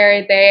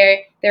scared.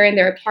 They're in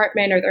their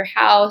apartment or their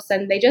house,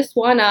 and they just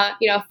wanna,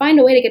 find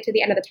a way to get to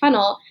the end of the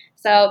tunnel.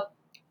 So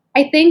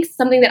I think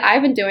something that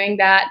I've been doing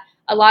that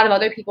a lot of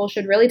other people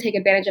should really take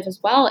advantage of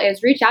as well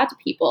is reach out to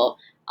people.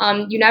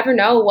 You never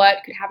know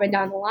what could happen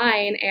down the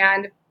line,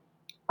 and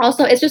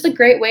also it's just a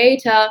great way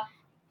to,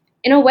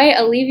 in a way,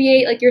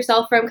 alleviate like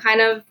yourself from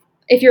kind of,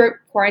 if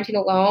you're quarantined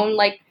alone,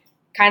 like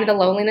kind of the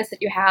loneliness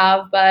that you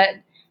have. But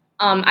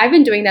I've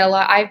been doing that a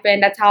lot.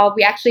 That's how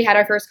we actually had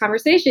our first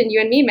conversation, you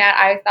and me, Matt.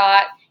 I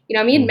thought,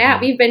 me and Matt,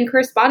 Hmm. we've been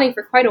corresponding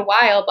for quite a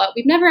while, but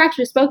we've never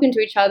actually spoken to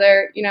each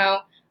other,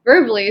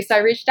 verbally. So I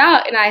reached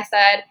out and I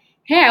said,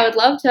 hey, I would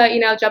love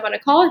to, jump on a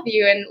call with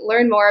you and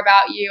learn more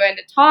about you, and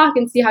to talk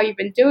and see how you've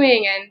been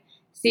doing, and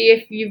see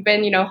if you've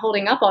been,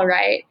 holding up all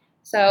right.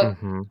 So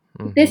Hmm.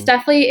 this Hmm.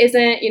 definitely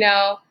isn't,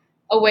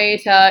 a way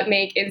to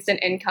make instant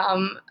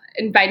income,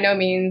 and by no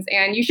means.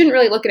 And you shouldn't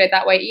really look at it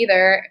that way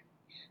either.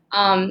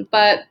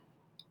 But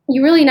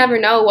you really never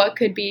know what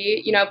could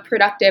be,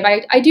 productive.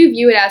 I do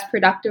view it as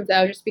productive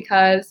though, just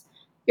because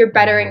you're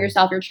bettering Hmm.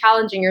 yourself, you're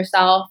challenging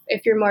yourself.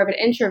 If you're more of an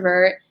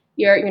introvert,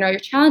 you're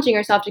challenging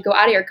yourself to go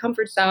out of your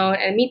comfort zone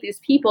and meet these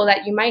people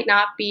that you might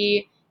not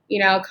be,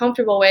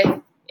 comfortable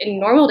with in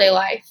normal day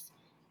life.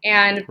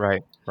 And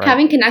Right. Right.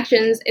 having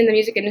connections in the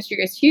music industry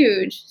is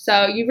huge.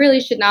 So you really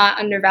should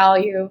not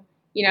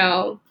you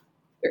know,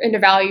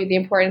 undervalue the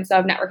importance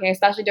of networking,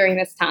 especially during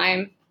this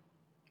time.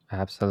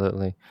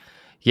 Absolutely.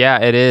 Yeah,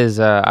 it is.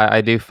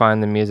 I do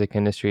find the music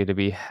industry to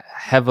be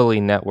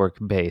heavily network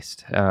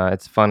based.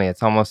 It's funny.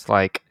 It's almost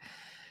like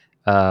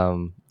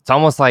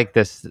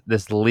this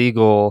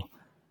legal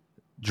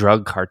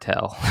drug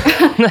cartel.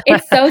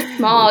 It's so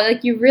small,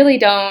 like you really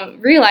don't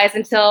realize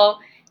until,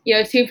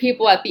 two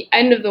people at the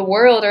end of the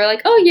world are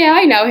like, "Oh yeah,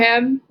 I know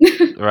him."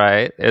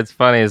 Right? It's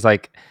funny. It's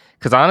like,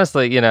 because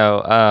honestly,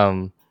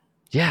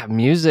 yeah,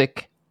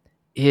 music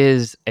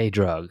is a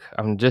drug.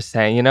 I'm just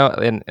saying,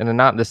 and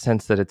not in the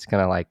sense that it's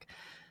gonna like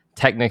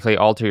technically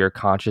alter your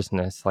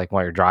consciousness, like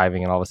while you're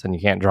driving and all of a sudden you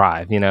can't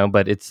drive,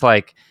 but it's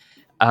like,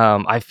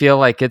 I feel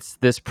like it's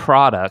this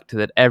product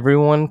that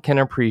everyone can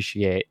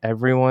appreciate,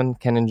 everyone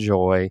can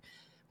enjoy.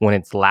 When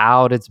it's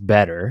loud, it's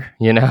better.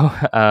 It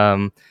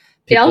also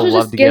People love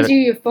just to get gives it. you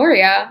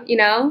euphoria.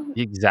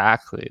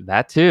 Exactly,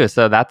 that too.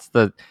 So that's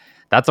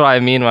what I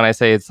mean when I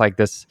say it's like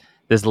this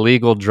this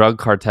legal drug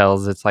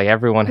cartels. It's like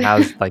everyone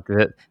has like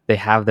they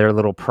have their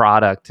little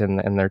product and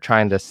they're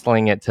trying to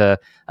sling it to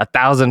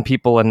 1,000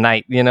 people a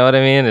night. You know what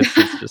I mean? It's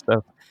just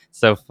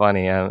so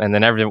funny. And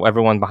then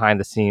everyone behind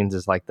the scenes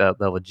is like the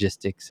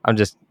logistics. I'm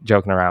just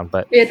joking around,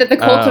 but Yeah, the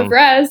cult of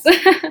res.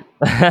 It's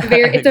a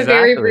very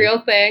exactly.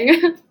 real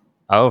thing.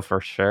 Oh,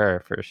 for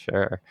sure, for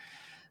sure.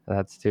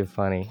 That's too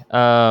funny.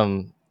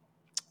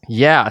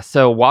 Yeah,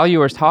 so while you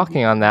were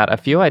talking on that, a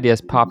few ideas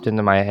popped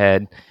into my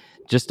head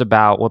just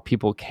about what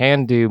people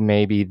can do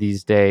maybe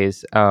these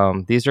days.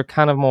 These are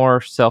kind of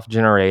more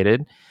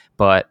self-generated,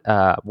 but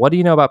what do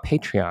you know about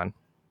Patreon?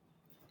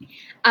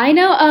 I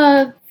know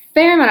a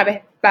fair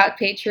amount about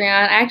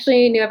Patreon. I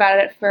actually knew about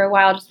it for a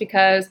while just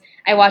because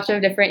I watch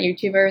different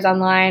YouTubers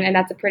online, and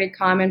that's a pretty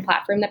common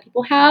platform that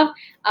people have.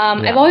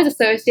 I've Yeah. always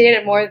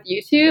associated it more with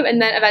YouTube,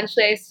 and then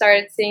eventually I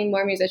started seeing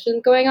more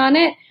musicians going on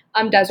it.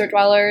 Desert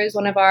Dwellers,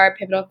 one of our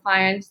pivotal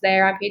clients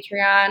there on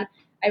Patreon.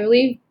 I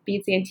believe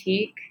Beats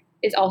Antique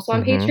is also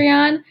on Mm-hmm.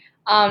 Patreon.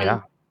 Um,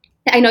 Yeah.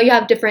 I know you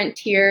have different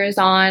tiers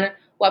on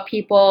what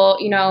people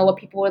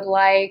would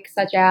like,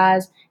 such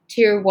as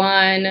tier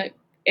one,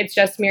 it's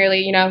just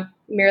merely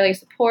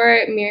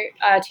support.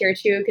 Tier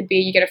two could be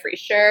you get a free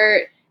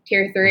shirt.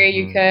 Tier three,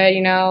 you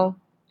Mm-hmm. could,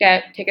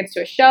 get tickets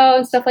to a show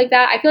and stuff like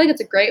that. I feel like it's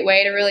a great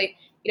way to really,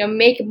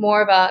 make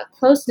more of a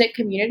close knit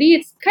community.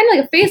 It's kind of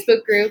like a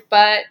Facebook group,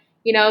 but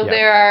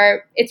Yeah.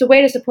 it's a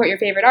way to support your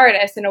favorite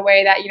artists in a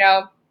way that,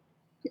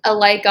 a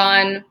like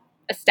on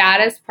a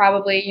status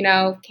probably,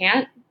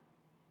 can't.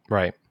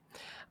 Right.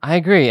 I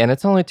agree, and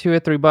it's only $2 or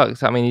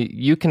 $3. I mean,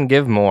 you can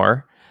give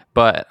more,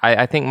 but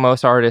I think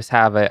most artists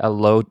have a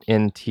low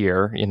end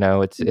tier. You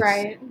know, it's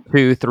Right.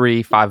 2,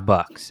 3,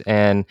 $5,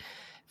 and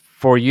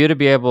for you to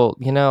be able,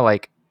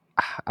 like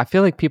I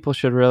feel like people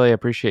should really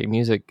appreciate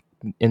music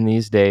in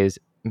these days,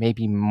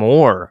 maybe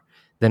more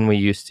than we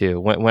used to.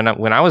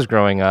 When I was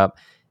growing up,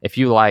 if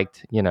you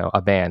liked,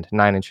 a band,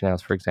 Nine Inch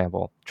Nails, for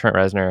example, Trent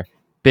Reznor,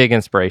 big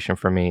inspiration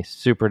for me,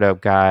 super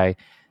dope guy.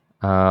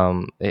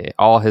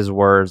 All his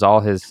words, all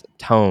his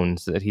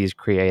tones that he's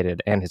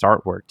created, and his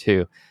artwork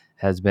too,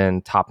 has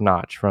been top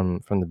notch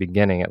from the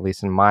beginning, at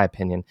least in my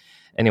opinion.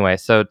 Anyway,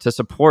 so to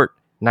support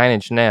Nine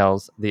Inch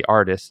Nails, the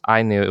artist,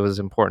 I knew it was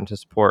important to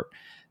support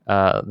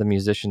the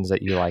musicians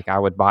that you like. I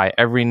would buy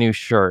every new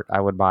shirt.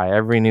 I would buy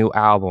every new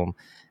album.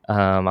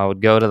 I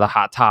would go to the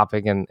Hot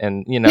Topic and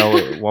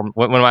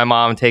when my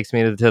mom takes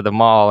me to the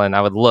mall and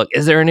I would look,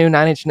 is there a new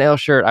Nine Inch Nails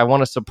shirt? I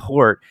want to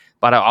support,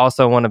 but I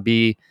also want to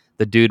be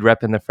the dude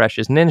repping the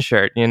freshest Nin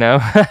shirt,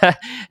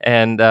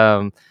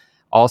 and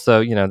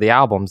also, the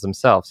albums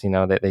themselves,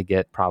 they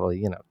get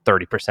probably,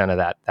 30% of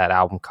that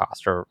album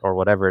cost or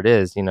whatever it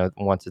is,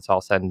 once it's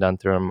all said and done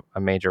through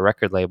a major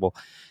record label.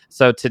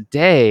 So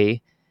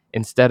today,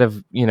 instead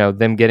of,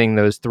 them getting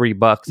those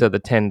 $3 of the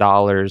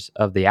 $10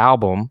 of the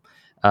album,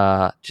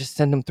 just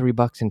send them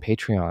 $3 in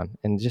Patreon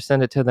and just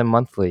send it to them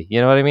monthly.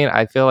 You know what I mean?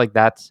 I feel like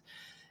that's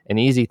an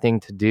easy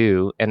thing to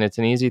do, and it's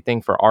an easy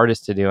thing for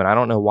artists to do, and I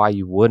don't know why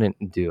you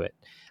wouldn't do it.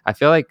 I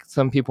feel like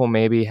some people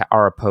maybe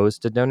are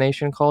opposed to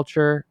donation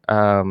culture.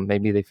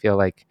 Maybe they feel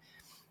like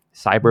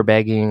cyber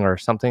begging or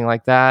something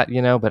like that,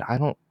 but I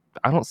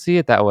don't see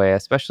it that way,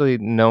 especially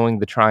knowing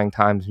the trying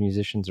times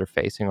musicians are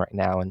facing right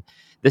now. And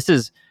this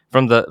is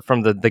from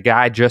the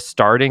guy just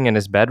starting in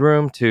his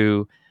bedroom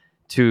to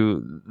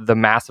the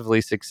massively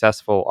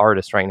successful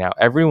artist right now.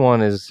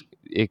 Everyone is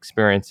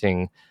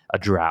experiencing a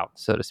drought,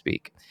 so to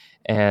speak.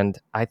 And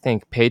I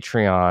think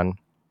Patreon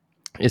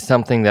is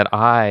something that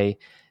I,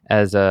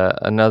 as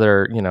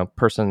another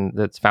person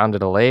that's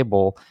founded a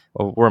label,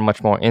 we're a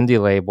much more indie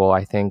label,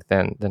 I think,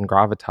 than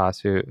Gravitas,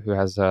 who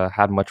has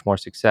had much more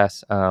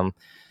success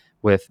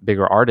with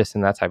bigger artists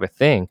and that type of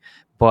thing.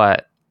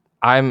 But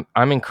I'm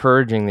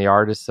encouraging the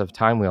artists of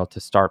Time Wheel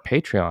to start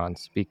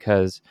Patreons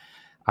because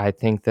I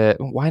think that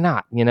why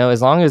not?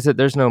 As long as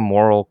there's no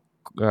moral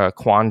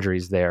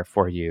quandaries there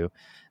for you.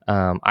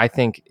 I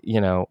think,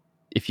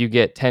 if you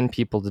get 10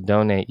 people to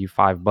donate you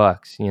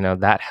 $5,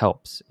 that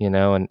helps,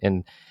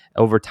 and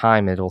over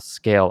time it'll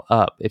scale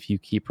up if you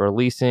keep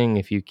releasing,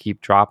 if you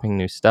keep dropping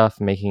new stuff,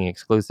 making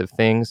exclusive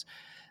things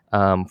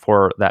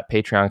for that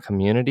Patreon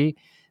community,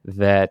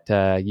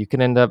 that you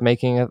can end up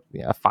making a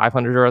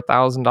 $500 or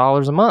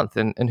 $1,000 a month.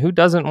 And who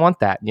doesn't want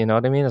that? You know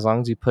what I mean? As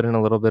long as you put in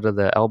a little bit of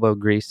the elbow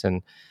grease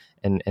and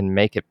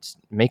make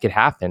it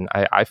happen.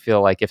 I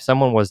feel like if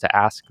someone was to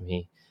ask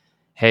me,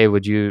 hey,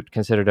 would you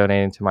consider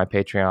donating to my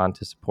Patreon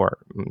to support,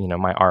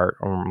 my art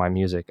or my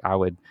music?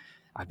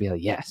 I'd be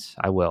like, yes,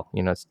 I will.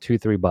 It's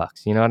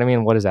 $2-3. You know what I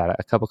mean? What is that?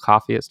 A cup of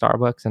coffee at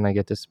Starbucks and I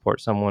get to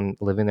support someone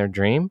living their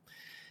dream.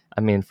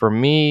 I mean, for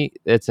me,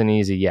 it's an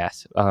easy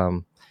yes.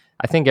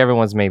 I think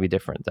everyone's maybe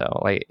different though.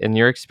 Like in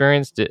your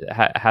experience,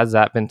 has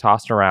that been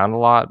tossed around a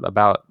lot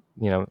about,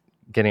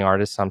 getting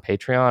artists on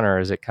Patreon, or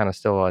is it kind of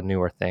still a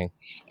newer thing?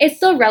 It's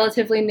still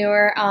relatively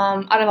newer.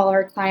 Out of all of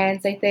our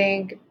clients, I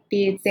think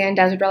Beats and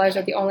Desert Dwellers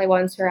are the only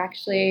ones who are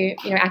actually,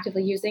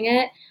 actively using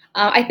it.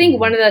 I think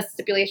Hmm. one of the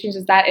stipulations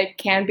is that it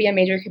can be a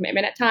major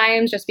commitment at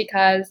times, just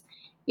because,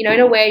 in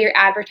a way, you're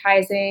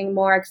advertising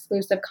more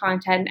exclusive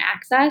content and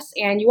access,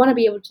 and you want to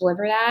be able to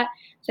deliver that.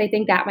 So I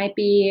think that might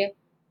be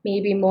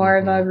maybe more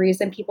of Hmm. a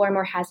reason people are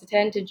more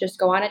hesitant to just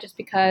go on it, just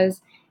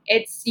because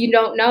you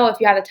don't know if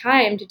you have the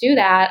time to do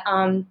that.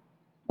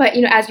 But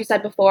as you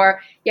said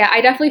before, yeah,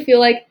 I definitely feel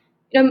like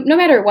no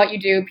matter what you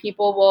do,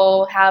 people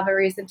will have a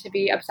reason to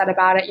be upset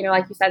about it.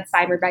 Like you said,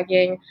 cyber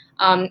begging.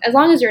 As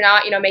long as you're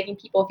not, making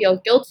people feel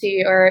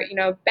guilty or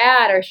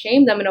bad or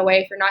shame them in a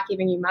way for not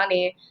giving you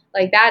money,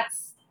 like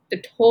that's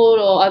the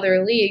total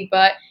other league.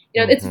 But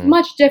it's Hmm.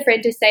 much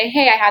different to say,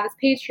 hey, I have this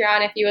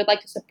Patreon. If you would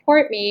like to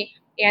support me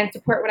and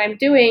support what I'm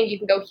doing, you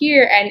can go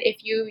here. And if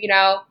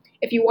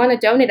you want to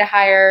donate a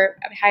higher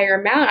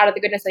amount out of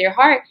the goodness of your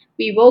heart,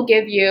 we will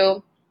give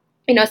you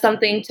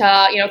something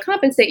to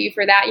compensate you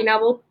for that.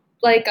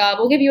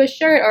 We'll give you a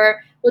shirt,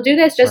 or we'll do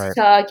this just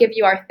Right. to give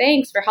you our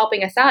thanks for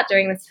helping us out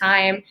during this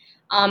time.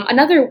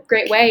 Another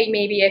great way,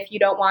 maybe if you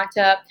don't want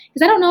to,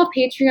 because I don't know if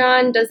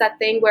Patreon does that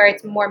thing where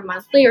it's more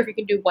monthly or if you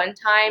can do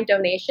one-time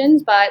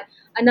donations, but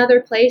another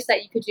place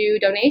that you could do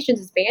donations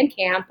is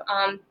Bandcamp.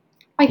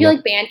 I feel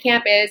Yep. like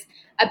Bandcamp is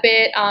a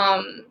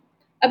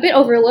bit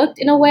overlooked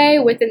in a way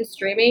within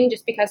streaming,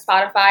 just because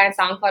Spotify and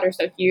SoundCloud are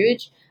so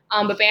huge.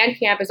 But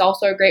Bandcamp is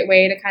also a great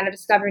way to kind of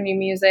discover new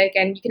music,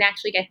 and you can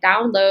actually get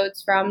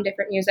downloads from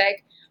different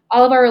music.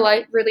 All of our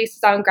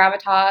releases on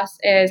Gravitas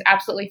is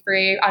absolutely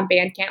free on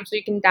Bandcamp, so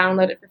you can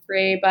download it for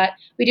free. But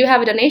we do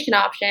have a donation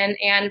option,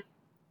 and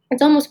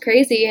it's almost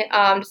crazy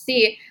to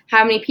see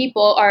how many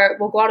people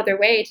will go out of their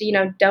way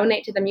to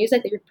donate to the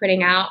music that you're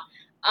putting out.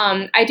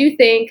 I do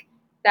think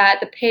that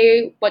the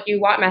pay what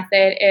you want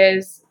method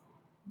is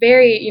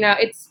very,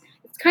 it's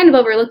kind of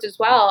overlooked as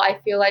well. I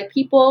feel like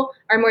people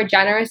are more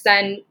generous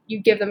than you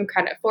give them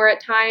credit for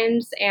at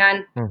times,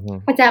 and Hmm.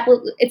 it's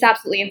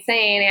absolutely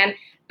insane. And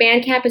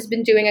Bandcamp has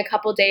been doing a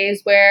couple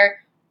days where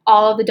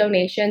all of the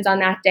donations on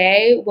that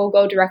day will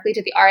go directly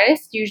to the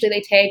artist. Usually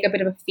they take a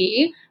bit of a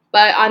fee,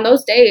 but on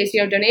those days,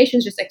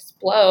 donations just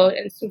explode,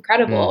 and it's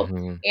incredible.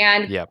 Hmm.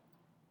 And Yep.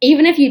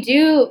 even if you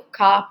do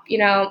cop,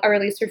 a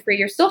release for free,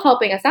 you're still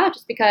helping us out,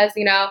 just because,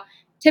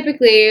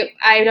 typically,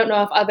 I don't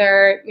know if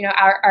other,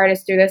 our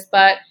artists do this,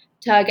 but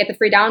to get the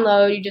free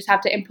download, you just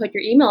have to input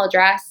your email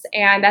address.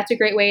 And that's a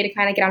great way to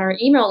kind of get on our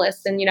email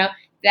list. And,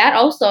 that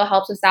also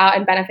helps us out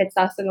and benefits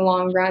us in the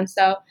long run.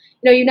 So,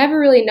 you never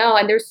really know.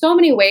 And there's so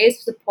many ways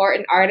to support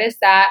an artist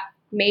that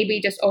may be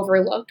just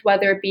overlooked,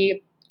 whether it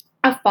be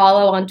a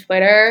follow on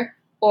Twitter,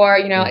 or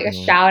like a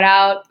Hmm. shout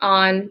out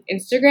on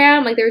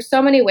Instagram. Like there's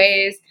so many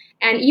ways.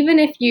 And even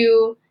if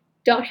you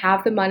don't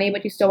have the money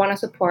but you still want to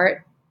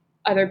support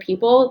other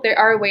people, there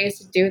are ways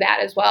to do that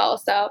as well.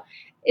 So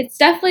it's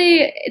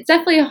definitely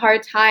a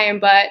hard time,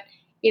 but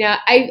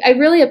I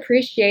really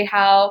appreciate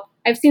how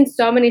I've seen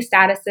so many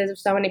statuses of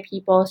so many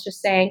people. It's just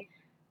saying,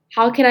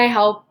 how can I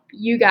help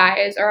you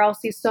guys? Or I'll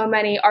see so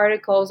many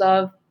articles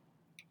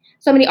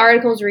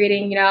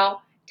reading,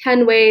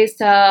 10 ways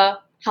to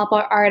help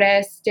our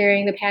artists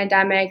during the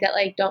pandemic that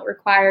like don't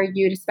require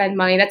you to spend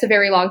money. That's a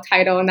very long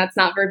title, and that's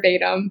not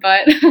verbatim,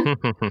 but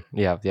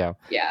Yeah. Yeah.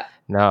 yeah.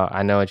 No,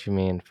 I know what you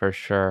mean for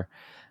sure.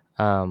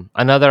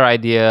 Another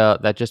idea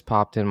that just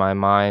popped in my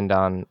mind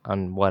on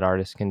what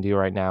artists can do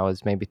right now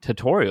is maybe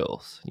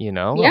tutorials.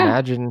 Yeah.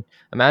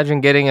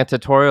 Imagine getting a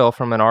tutorial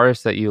from an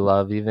artist that you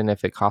love, even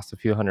if it costs a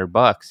few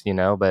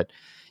 $100. But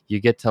you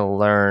get to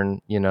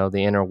learn, the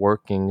inner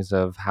workings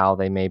of how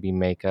they maybe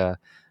make a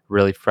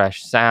really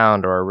fresh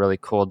sound or a really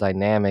cool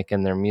dynamic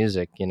in their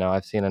music.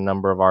 I've seen a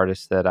number of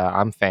artists that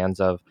I'm fans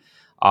of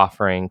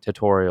offering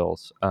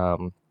tutorials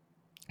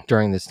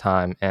during this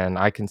time, and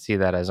I can see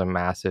that as a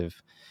massive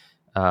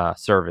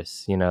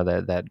service,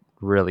 that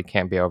really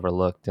can't be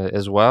overlooked,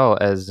 as well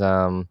as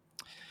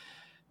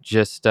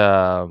just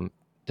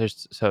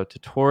there's so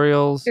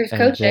tutorials, There's and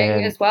coaching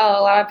then as well.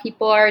 A lot of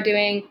people are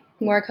doing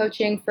more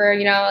coaching for,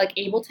 like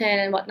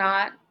Ableton and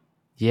whatnot.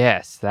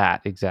 yes,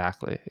 that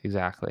exactly,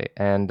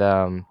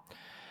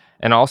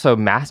 and also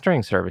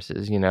mastering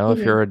services. If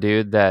Hmm. you're a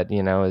dude that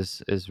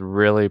is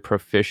really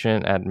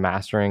proficient at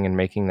mastering and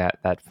making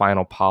that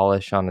final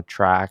polish on a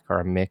track or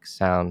a mix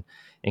sound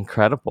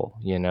incredible,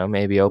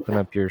 maybe open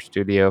up your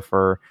studio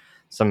for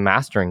some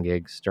mastering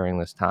gigs during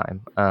this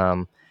time.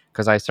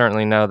 Because I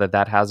certainly know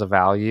that has a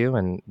value,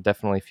 and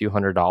definitely a few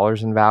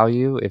 $100s in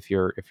value if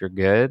you're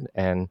good.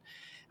 And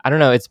I don't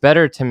know, it's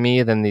better to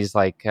me than these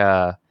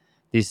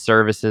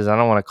services. I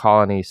don't want to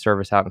call any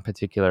service out in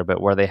particular,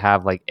 but where they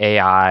have like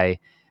AI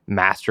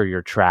master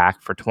your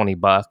track for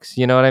 $20.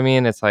 You know what I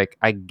mean? It's like,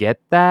 I get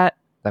that.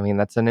 I mean,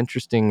 that's an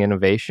interesting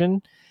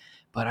innovation,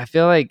 but I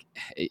feel like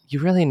you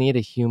really need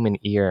a human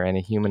ear and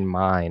a human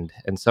mind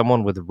and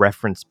someone with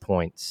reference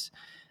points,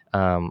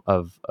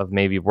 of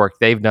maybe work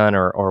they've done,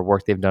 or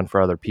work they've done for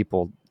other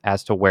people,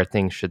 as to where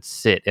things should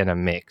sit in a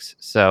mix.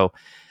 So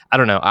I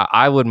don't know.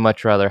 I would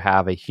much rather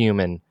have a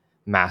human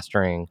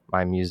mastering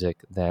my music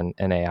than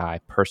an AI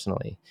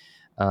personally.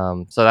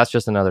 So that's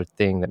just another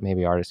thing that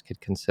maybe artists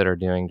could consider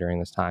doing during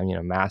this time.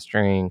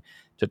 Mastering,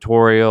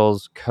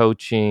 tutorials,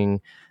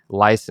 coaching,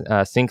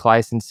 sync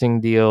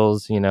licensing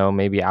deals.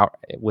 Maybe out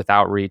with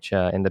outreach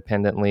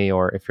independently,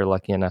 or if you're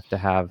lucky enough to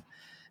have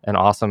an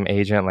awesome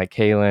agent like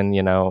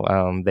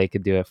Kaylin, they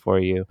could do it for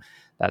you,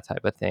 that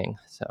type of thing.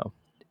 So,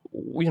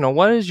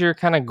 what is your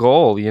kind of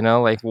goal?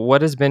 Like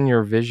what has been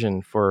your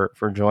vision for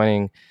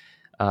joining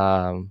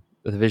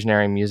the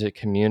visionary music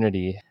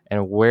community,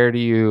 and where do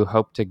you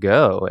hope to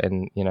go?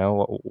 And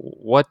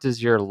what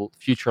does your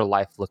future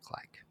life look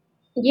like?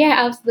 Yeah,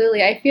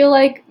 absolutely. I feel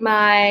like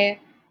my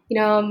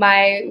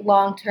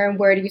long term,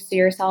 where do you see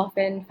yourself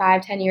in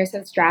 5, 10 years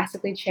has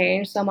drastically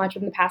changed so much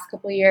in the past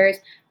couple of years.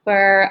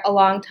 For a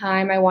long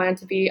time, I wanted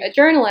to be a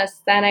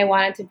journalist. Then I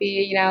wanted to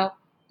be,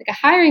 like a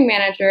hiring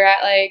manager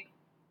at like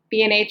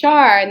be in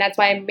HR, and that's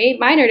why I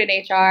minored in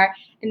HR.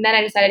 And then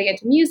I decided to get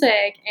into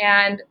music,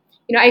 and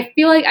I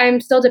feel like I'm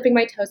still dipping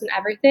my toes in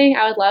everything.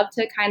 I would love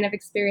to kind of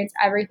experience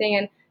everything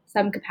in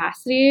some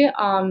capacity.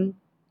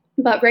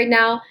 But right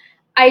now,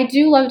 I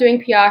do love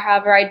doing PR.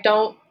 However, I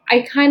don't.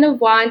 I kind of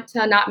want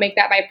to not make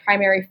that my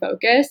primary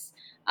focus.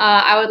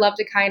 I would love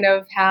to kind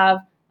of have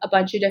a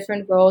bunch of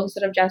different roles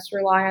instead of just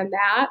rely on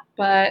that.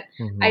 But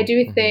I Hmm.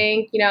 do Hmm.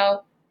 think,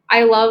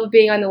 I love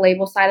being on the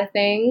label side of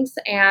things,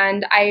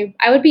 and I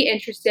would be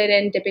interested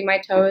in dipping my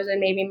toes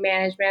in maybe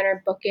management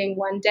or booking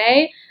one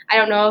day. I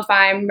don't know if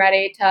I'm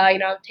ready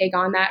to, take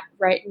on that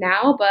right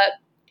now, but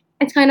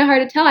it's kind of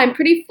hard to tell. I'm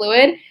pretty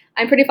fluid.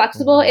 I'm pretty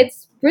flexible. Hmm.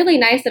 It's really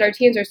nice that our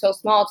teams are so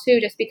small too,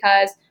 just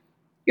because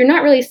you're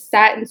not really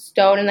set in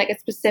stone in like a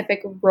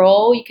specific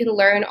role. You can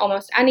learn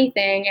almost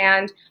anything,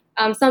 and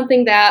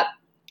something that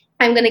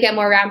I'm going to get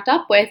more ramped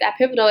up with at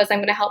Pivotal is I'm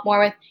going to help more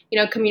with,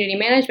 community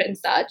management and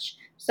such.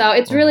 So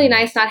it's really Hmm.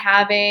 nice not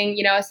having,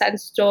 a set in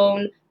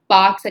stone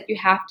box that you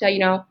have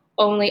to,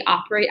 only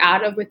operate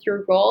out of with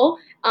your role.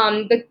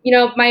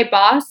 My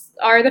boss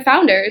are the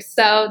founders,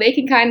 so they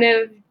can kind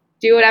of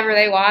do whatever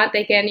they want.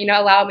 They can,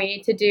 allow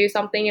me to do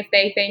something if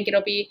they think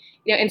it'll be,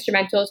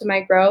 instrumental to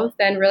my growth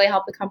and really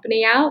help the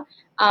company out.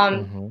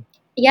 Um, Hmm.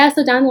 yeah,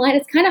 so down the line,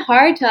 it's kind of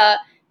hard to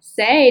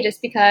say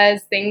just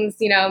because things,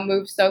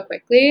 move so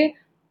quickly.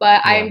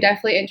 But Yeah. I'm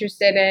definitely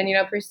interested in,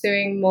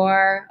 pursuing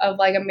more of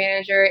like a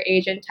manager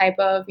agent type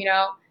of,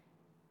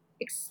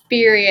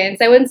 experience.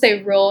 I wouldn't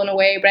say role in a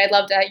way, but I'd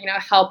love to,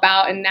 help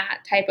out in that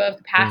type of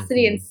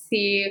capacity and Hmm.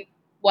 see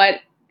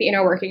what the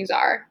inner workings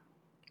are.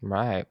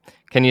 Right.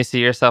 Can you see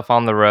yourself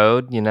on the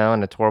road, in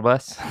a tour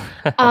bus?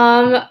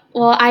 Well,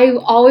 I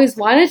always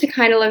wanted to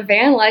kind of live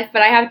van life,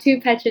 but I have two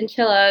pet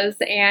chinchillas,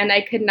 and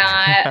I could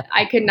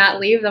not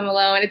leave them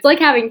alone. It's like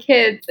having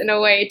kids in a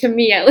way, to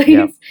me at Yep.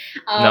 least.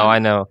 No, I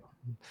Um, know.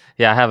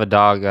 Yeah, I have a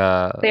dog,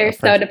 they're a so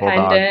French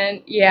bulldog.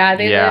 dependent. Yeah,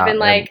 they live Yeah, in and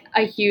like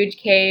a huge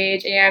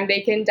cage, and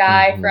they can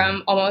die hmm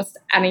from almost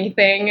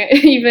anything,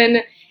 even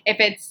if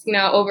it's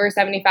over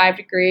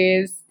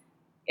degrees.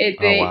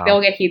 oh wow.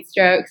 They'll get heat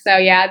stroke. So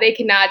yeah, they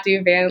cannot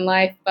do van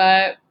life,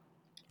 but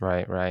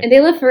Right, right. and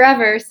they live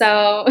forever.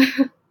 So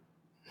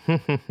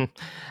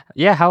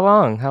Yeah, how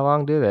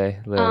long do they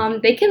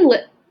live?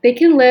 they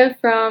can live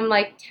from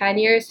like 10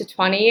 years to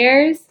 20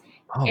 years,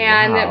 Oh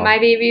and wow. my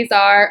babies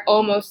are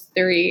almost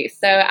 3.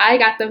 So I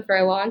got them for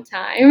a long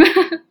time,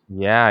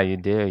 Yeah, you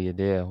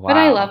do. but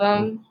I Wow. love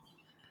them.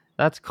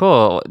 That's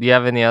cool. Do you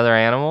have any other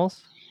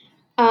animals?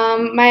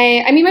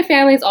 My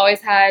family's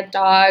always had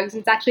dogs.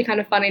 It's actually kind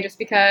of funny just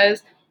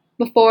because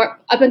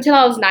up until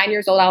I was 9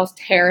 years old, I was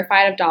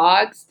terrified of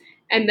dogs.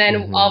 And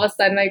then Hmm. all of a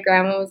sudden, my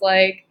grandma was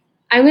like,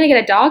 "I'm going to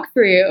get a dog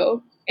for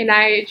you." And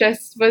I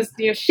just was,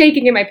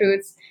 shaking in my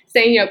boots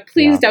saying,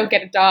 "Please Yeah. don't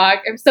get a dog.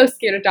 I'm so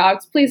scared of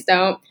dogs. Please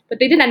don't." But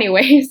they did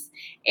anyways.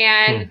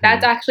 And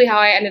that's Hmm. actually how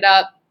I ended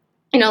up,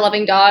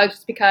 loving dogs,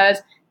 just because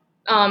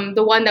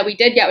the one that we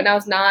did get when I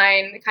was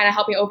 9 kind of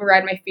helped me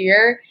override my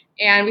fear.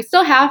 And we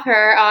still have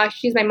her.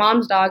 She's my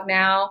mom's dog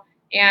now,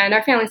 and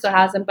our family still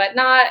has them, but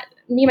not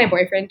me and my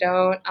boyfriend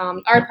don't.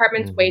 Our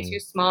apartment's way Hmm. too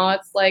small.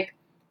 It's like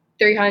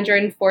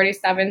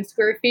 347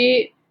 square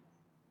feet,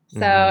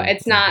 so Hmm.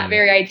 it's not Hmm.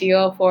 very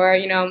ideal for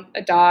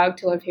a dog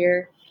to live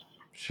here.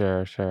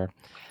 Sure, sure.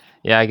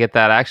 Yeah, I get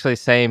that. Actually,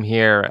 same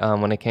here.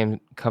 When it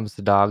comes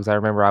to dogs, I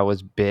remember I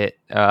was bit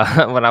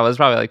when I was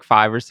probably like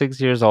 5 or 6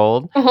 years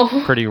old.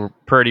 Oh,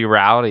 Pretty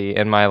rowdy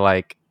in my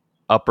like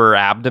upper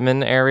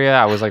abdomen area.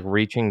 I was like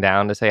reaching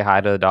down to say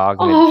hi to the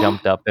dog, and it oh,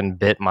 jumped up and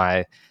bit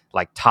my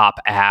like top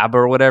ab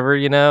or whatever,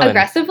 And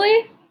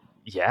aggressively.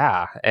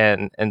 yeah,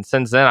 and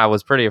since then I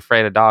was pretty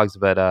afraid of dogs.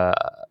 But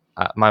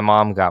my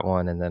mom got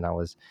one, and then it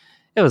was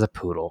a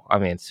poodle. I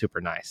mean,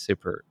 super nice,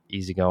 super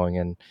easygoing,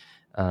 and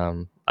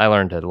I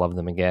learned to love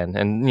them again.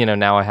 And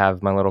now I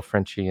have my little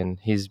Frenchie, and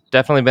he's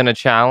definitely been a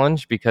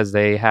challenge because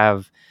they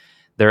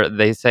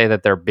say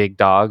that they're big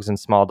dogs and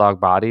small dog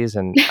bodies,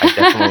 and I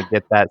definitely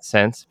get that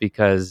sense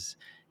because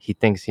he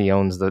thinks he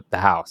owns the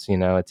house.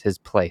 It's his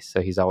place,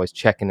 so he's always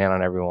checking in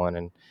on everyone,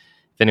 and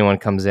if anyone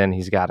comes in,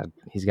 he's got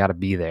to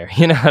be there.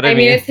 You know what I I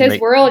mean, mean? it's his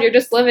world. You're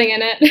just living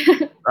in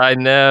it. I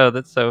know,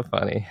 that's so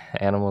funny.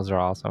 Animals are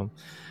awesome.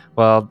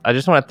 Well, I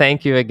just want to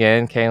thank you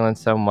again, Kaylin,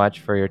 so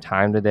much for your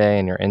time today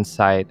and your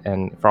insight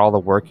and for all the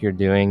work you're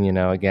doing.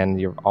 Again,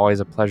 you're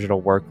always a pleasure to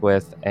work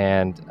with,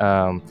 and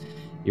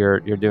you're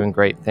doing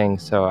great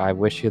things. So I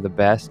wish you the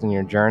best in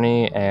your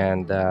journey,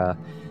 and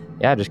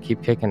yeah, just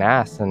keep kicking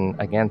ass. And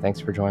again, thanks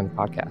for joining the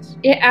podcast.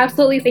 Yeah,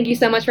 absolutely. Thank you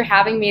so much for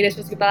having me. This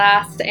was a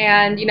blast.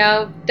 And,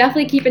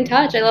 definitely keep in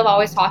touch. I love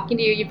always talking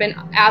to you. You've been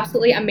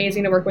absolutely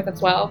amazing to work with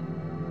as well.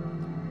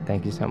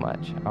 Thank you so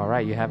much. All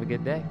right, you have a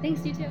good day.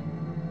 Thanks, you too.